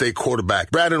real estate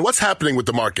quarterback. Brandon, what's happening with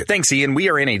the market? Thanks, Ian. We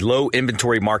are in a low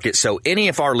inventory market, so any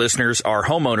of our listeners are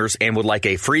homeowners and would like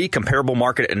a free comparable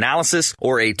market analysis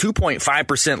or a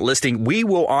 2.5% listing, we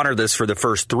will honor this for the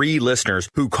first 3 listeners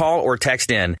who call or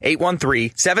text in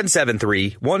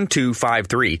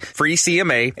 813-773-1253. Free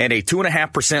CMA and a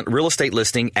 2.5% real estate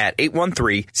listing at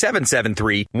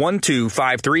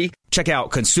 813-773-1253. Check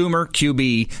out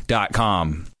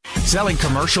consumerqb.com. Selling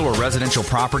commercial or residential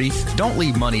property? Don't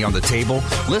leave money on the table.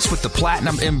 List with the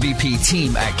Platinum MVP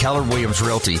team at Keller Williams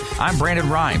Realty. I'm Brandon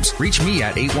Rhymes. Reach me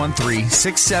at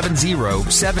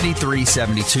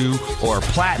 813-670-7372 or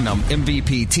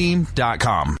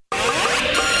platinummvpteam.com.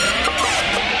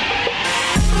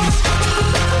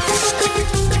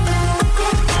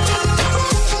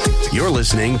 You're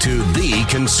listening to the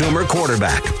consumer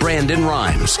quarterback, Brandon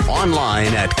Rhymes,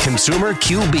 online at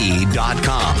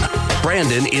consumerqb.com.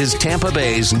 Brandon is Tampa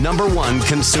Bay's #1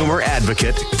 consumer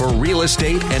advocate for real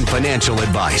estate and financial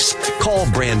advice. Call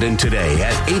Brandon today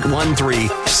at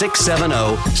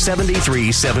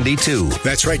 813-670-7372.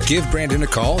 That's right. Give Brandon a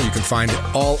call. You can find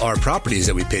all our properties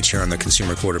that we pitch here on the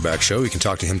Consumer Quarterback Show. You can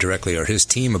talk to him directly or his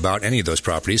team about any of those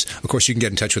properties. Of course, you can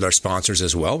get in touch with our sponsors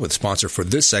as well. The sponsor for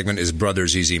this segment is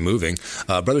Brothers Easy Moving.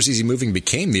 Brothers Easy Moving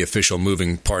became the official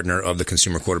moving partner of the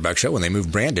Consumer Quarterback Show when they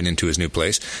moved Brandon into his new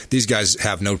place. These guys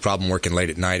have no problem working late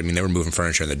at night. I mean, they were moving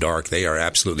furniture in the dark. They are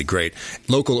absolutely great.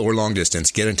 Local or long distance,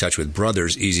 get in touch with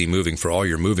Brothers Easy Moving for all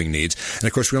your moving needs. And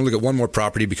of course, we're going to look at one more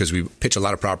property because we pitch a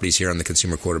lot of properties here on the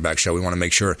Consumer Quarterback Show. We want to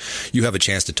make sure you have a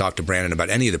chance to talk to Brandon about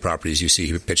any of the properties you see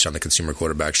he pitched on the Consumer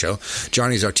Quarterback Show.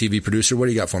 Johnny's our TV producer. What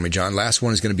do you got for me, John? Last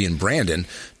one is going to be in Brandon,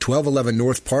 1211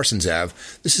 North Parsons Ave.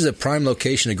 This is a prime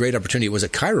location, a great opportunity. It was a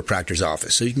chiropractor's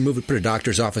office, so you can put a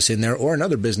doctor's office in there or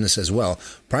another business as well.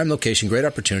 Prime location, great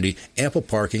opportunity, ample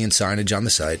parking and signage on the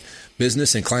site.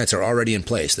 Business and clients are already in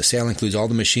place. The sale includes all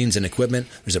the machines and equipment.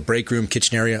 There's a break room,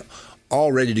 kitchen area,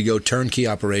 all ready to go, turnkey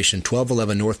operation,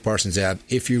 1211 North Parsons Ave.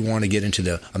 If you want to get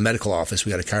into a medical office,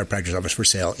 we got a chiropractor's office for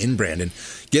sale in Brandon.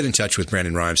 Get in touch with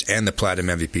Brandon Rhymes and the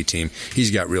Platinum MVP team. He's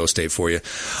got real estate for you.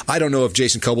 I don't know if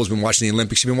Jason Coble's been watching the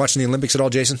Olympics. You been watching the Olympics at all,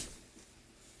 Jason?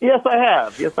 Yes, I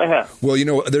have.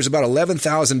 Well, there's about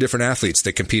 11,000 different athletes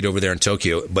that compete over there in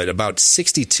Tokyo, but about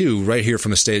 62 right here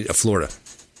from the state of Florida.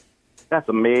 That's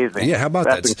amazing. Yeah, how about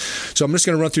that? So I'm just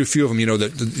going to run through a few of them.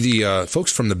 The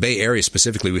folks from the Bay Area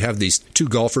specifically, we have these two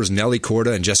golfers, Nelly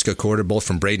Korda and Jessica Korda, both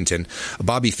from Bradenton.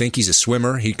 Bobby Finke's a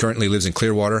swimmer. He currently lives in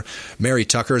Clearwater. Mary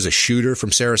Tucker is a shooter from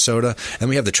Sarasota. And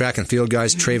we have the track and field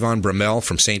guys, Trayvon Bramell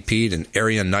from St. Pete and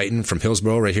Ariane Knighton from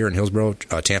Hillsborough, right here in Hillsborough,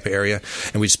 Tampa area.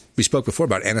 And we spoke before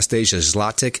about Anastasia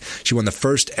Zlatic. She won the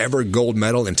first ever gold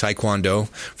medal in Taekwondo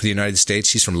for the United States.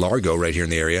 She's from Largo, right here in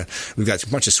the area. We've got a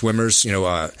bunch of swimmers,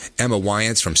 Emma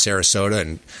Wyants from Sarasota,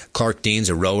 and Clark Dean's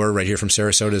a rower right here from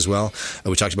Sarasota as well.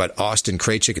 We talked about Austin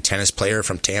Krajcik, a tennis player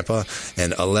from Tampa,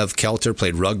 and Alev Kelter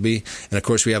played rugby. And, of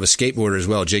course, we have a skateboarder as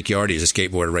well. Jake Yardy is a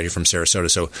skateboarder right here from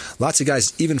Sarasota. So lots of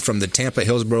guys, even from the Tampa,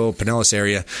 Hillsborough, Pinellas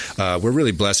area. We're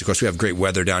really blessed. Of course, we have great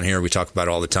weather down here. We talk about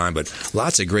it all the time, but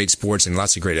lots of great sports and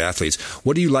lots of great athletes.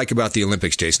 What do you like about the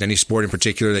Olympics, Jason? Any sport in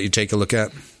particular that you take a look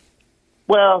at?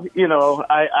 Well,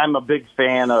 I'm a big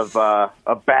fan of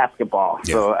basketball,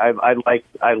 so I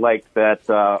like that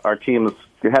our team is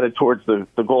headed towards the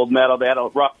gold medal. They had a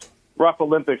rough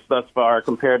Olympics thus far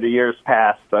compared to years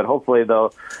past, but hopefully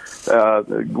they'll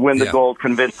win the gold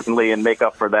convincingly and make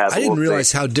up for that. I didn't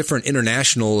realize how different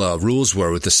international rules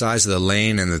were with the size of the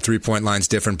lane and the three-point line's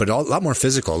different, but a lot more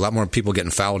physical, a lot more people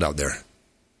getting fouled out there.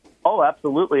 Oh,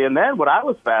 absolutely. And then what I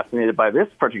was fascinated by this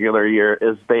particular year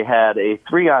is they had a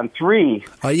 3-on-3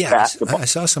 basketball. I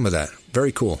saw some of that.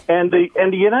 Very cool. And the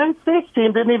United States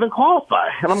team didn't even qualify.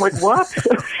 And I'm like, what?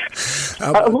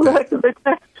 Who the heck did they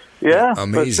pick? Yeah.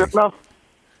 Amazing.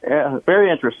 Yeah,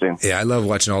 very interesting. Yeah, I love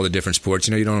watching all the different sports.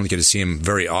 You don't get to see them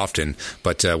very often,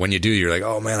 but when you do, you're like,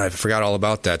 oh, man, I forgot all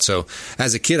about that. So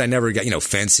as a kid, I never got,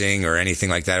 fencing or anything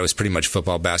like that. It was pretty much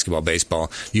football, basketball,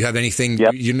 baseball. You have anything?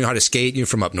 Yep. You know how to skate? You're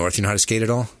from up north. You know how to skate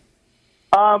at all?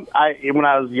 When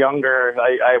I was younger,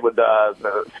 I would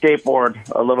skateboard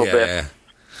a little bit. Yeah.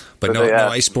 But no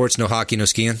ice sports, no hockey, no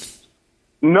skiing?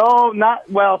 No,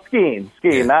 skiing.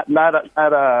 Yeah. Not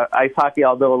ice hockey,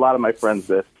 although a lot of my friends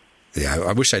did. Yeah,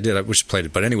 I wish I did. I wish I played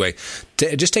it. But anyway,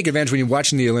 just take advantage when you're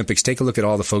watching the Olympics. Take a look at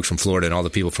all the folks from Florida and all the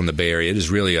people from the Bay Area. It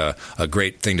is really a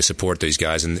great thing to support these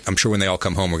guys. And I'm sure when they all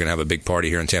come home, we're going to have a big party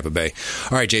here in Tampa Bay.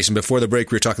 All right, Jason, before the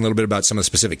break, we were talking a little bit about some of the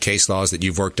specific case laws that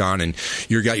you've worked on. And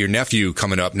you've got your nephew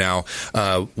coming up now.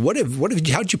 How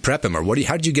did you prep him? Or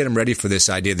how did you get him ready for this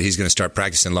idea that he's going to start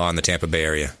practicing law in the Tampa Bay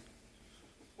area?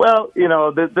 Well,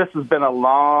 this has been a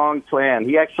long plan.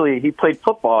 He played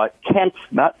football at Kent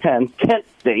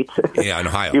State. Yeah, in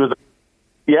Ohio. He was,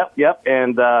 yep,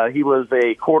 and he was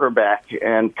a quarterback,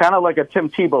 and kind of like a Tim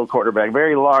Tebow quarterback,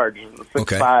 very large,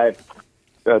 6'5",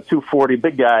 240,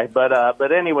 big guy.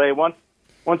 But anyway, once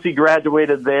he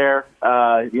graduated there,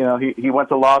 he went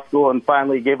to law school and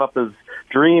finally gave up his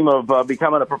dream of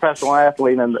becoming a professional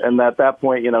athlete. And at that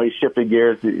point, he shifted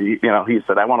gears. He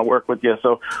said, "I want to work with you."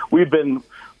 So we've been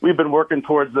working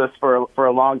towards this for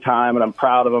a long time, and I'm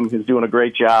proud of him. He's doing a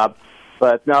great job.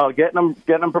 But no, getting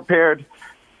him prepared,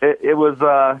 it's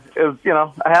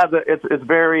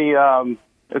very,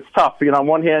 it's tough. On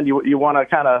one hand, you want to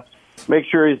kind of make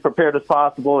sure he's prepared as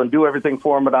possible and do everything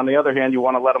for him. But on the other hand, you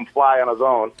want to let him fly on his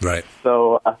own. Right.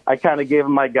 So I kind of gave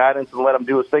him my guidance and let him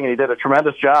do his thing, and he did a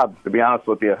tremendous job, to be honest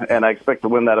with you. And I expect to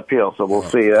win that appeal. So we'll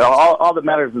see. All that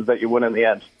matters is that you win in the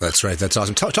end. That's right. That's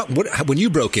awesome. When you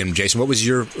broke in, Jason, what was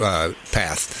your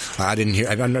path? I didn't hear.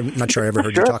 I'm not sure I ever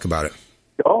heard you talk about it.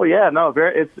 Oh yeah, no,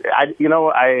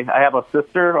 I have a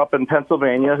sister up in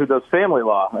Pennsylvania who does family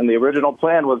law, and the original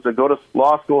plan was to go to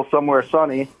law school somewhere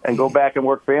sunny and go back and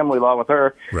work family law with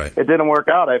her. Right. It didn't work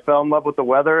out. I fell in love with the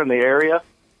weather and the area.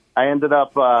 I ended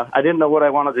up, I didn't know what I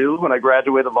wanted to do when I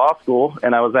graduated law school,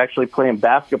 and I was actually playing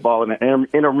basketball in an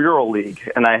intramural league,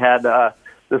 and I had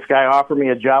this guy offer me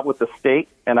a job with the state,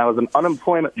 and I was an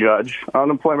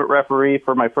unemployment referee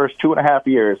for my first 2.5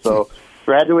 years. So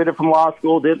graduated from law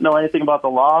school, didn't know anything about the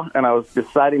law, and I was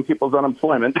deciding people's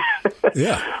unemployment.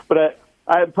 Yeah. But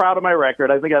I'm proud of my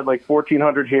record. I think I had like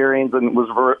 1,400 hearings and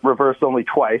was reversed only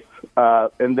twice.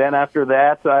 And then after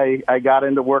that, I got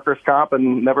into workers' comp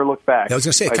and never looked back. I was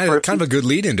going to say, kind of a good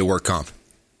lead into work comp.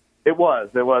 It was.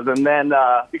 And then,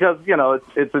 because,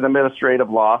 it's an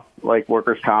administrative law, like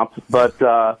workers' comp. But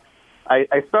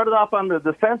I started off on the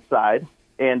defense side,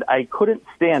 and I couldn't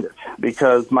stand it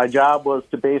because my job was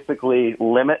to basically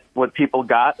limit what people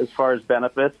got as far as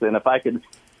benefits. And if I could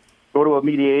go to a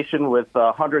mediation with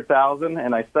 $100,000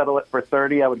 and I settle it for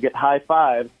 $30,000, I would get high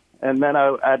fives. And then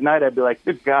at night I'd be like,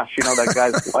 good gosh, that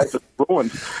guy's life is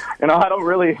ruined. I don't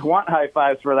really want high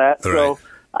fives for that. Right. So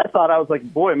I thought, I was like,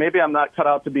 boy, maybe I'm not cut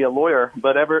out to be a lawyer.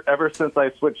 But ever since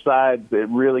I switched sides, it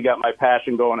really got my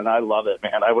passion going, and I love it,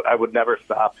 man. I would never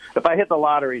stop. If I hit the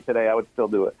lottery today, I would still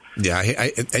do it. Yeah,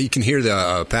 you can hear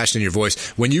the passion in your voice.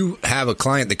 When you have a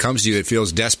client that comes to you that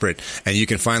feels desperate, and you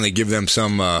can finally give them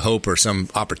some hope or some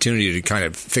opportunity to kind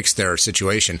of fix their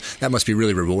situation, that must be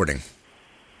really rewarding.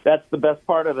 That's the best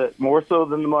part of it, more so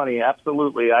than the money.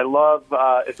 Absolutely. I love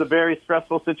it's a very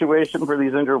stressful situation for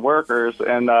these injured workers,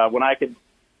 and when I could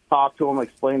talk to them,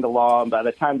 explain the law, and by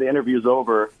the time the interview's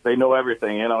over, they know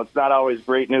everything. It's not always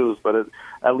great news, but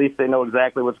at least they know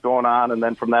exactly what's going on, and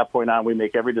then from that point on, we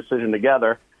make every decision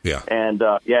together. Yeah. And,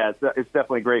 it's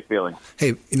definitely a great feeling.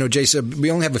 Hey, Jason,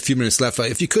 we only have a few minutes left.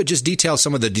 If you could just detail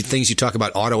some of the things you talk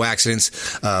about, auto accidents,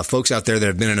 folks out there that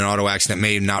have been in an auto accident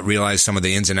may not realize some of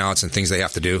the ins and outs and things they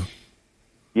have to do.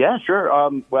 Yeah, sure.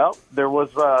 Well, there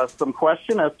was some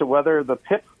question as to whether the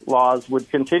PIP laws would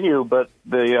continue, but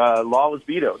the law was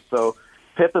vetoed. So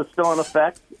PIP is still in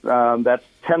effect. That's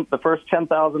the first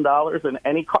 $10,000 in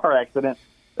any car accident.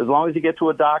 As long as you get to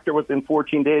a doctor within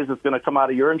 14 days, it's going to come out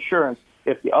of your insurance.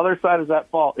 If the other side is at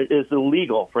fault, it is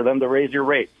illegal for them to raise your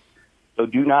rates. So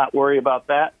do not worry about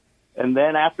that. And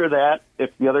then after that,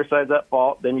 if the other side's at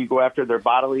fault, then you go after their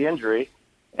bodily injury.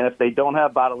 And if they don't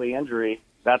have bodily injury,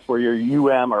 that's where your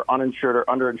UM or uninsured or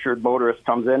underinsured motorist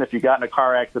comes in. If you got in a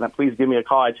car accident, please give me a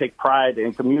call. I take pride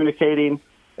in communicating,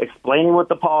 explaining what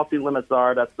the policy limits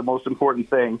are. That's the most important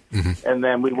thing. Mm-hmm. And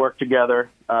then we work together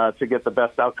to get the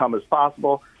best outcome as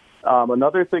possible.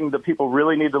 Another thing that people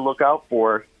really need to look out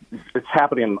for, it's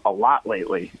happening a lot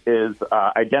lately, is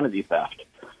identity theft.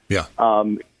 Yeah.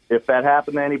 If that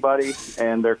happened to anybody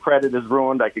and their credit is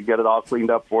ruined, I could get it all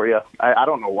cleaned up for you. I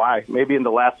don't know why. Maybe in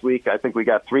the last week, I think we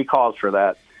got 3 calls for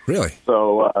that. Really?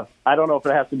 So I don't know if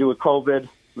it has to do with COVID,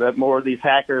 that more of these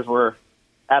hackers were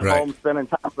at home spending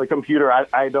time on the computer.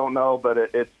 I don't know, but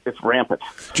it's rampant.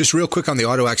 Just real quick on the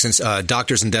auto accidents,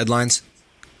 doctors and deadlines.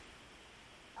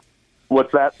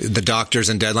 What's that? The doctors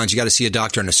and deadlines. You got to see a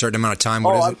doctor in a certain amount of time.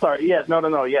 I'm sorry. Yes.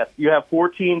 No. Yes. You have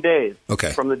 14 days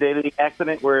from the date of the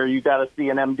accident where you got to see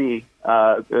an MD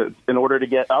in order to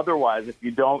get. Otherwise, if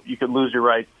you don't, you could lose your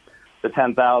rights to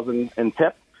 $10,000 in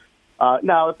tip.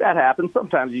 Now, if that happens,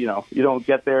 sometimes, you don't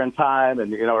get there in time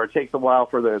and, or it takes a while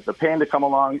for the pain to come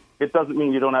along. It doesn't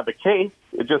mean you don't have a case.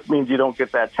 It just means you don't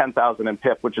get that $10,000 in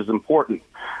PIP, which is important.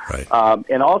 Right.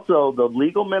 And also the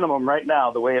legal minimum right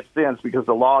now, the way it stands, because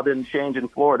the law didn't change in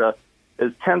Florida,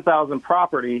 is $10,000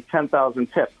 property,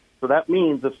 $10,000 PIP. So that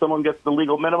means if someone gets the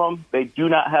legal minimum, they do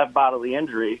not have bodily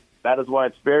injury. That is why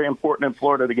it's very important in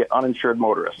Florida to get uninsured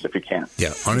motorists if you can.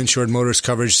 Yeah, uninsured motorist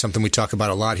coverage, something we talk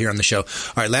about a lot here on the show.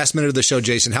 All right, last minute of the show,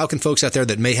 Jason. How can folks out there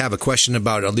that may have a question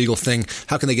about a legal thing,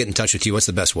 how can they get in touch with you? What's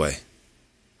the best way?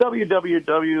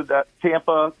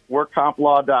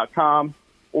 www.tampaworkcomplaw.com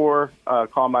or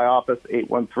call my office,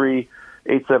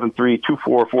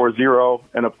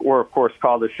 813-873-2440, or, of course,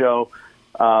 call the show.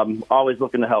 Always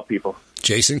looking to help people.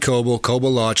 Jason Cqb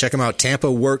Law. Check him out,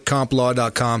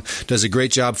 tampaworkcomplaw.com. Does a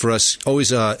great job for us.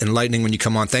 Always enlightening when you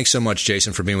come on. Thanks so much,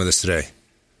 Jason, for being with us today.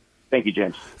 Thank you,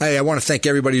 James. Hey, I want to thank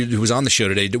everybody who was on the show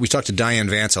today. We talked to Diane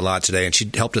Vance a lot today, and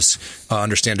she helped us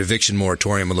understand eviction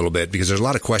moratorium a little bit, because there's a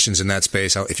lot of questions in that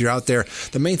space. If you're out there,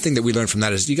 the main thing that we learned from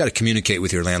that is you got to communicate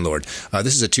with your landlord.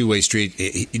 This is a two-way street.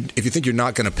 If you think you're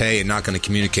not going to pay and not going to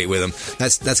communicate with them,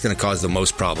 that's going to cause the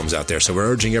most problems out there. So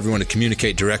we're urging everyone to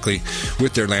communicate directly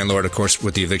with their landlord, of course,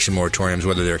 with the eviction moratoriums,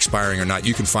 whether they're expiring or not.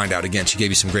 You can find out. Again, she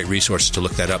gave you some great resources to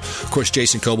look that up. Of course,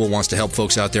 Jason Coble wants to help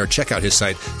folks out there. Check out his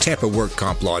site,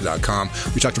 TampaWorkCompLaw.com.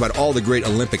 We talked about all the great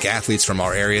Olympic athletes from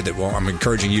our area that I'm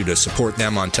encouraging you to support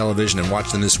them on television and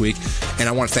watch them this week. And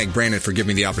I want to thank Brandon for giving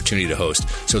me the opportunity to host.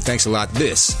 So thanks a lot.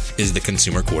 This is The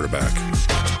Consumer Quarterback.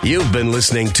 You've been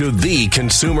listening to The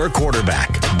Consumer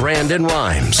Quarterback, Brandon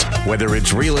Rhymes. Whether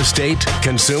it's real estate,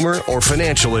 consumer, or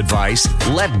financial advice,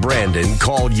 let Brandon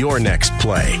call your next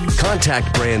play.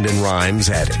 Contact Brandon Rhymes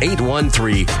at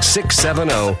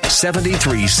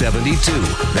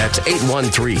 813-670-7372. That's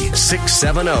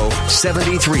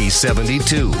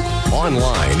 813-670-7372.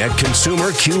 Online at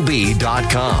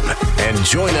consumerqb.com. And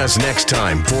join us next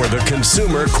time for The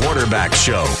Consumer Quarterback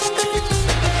Show.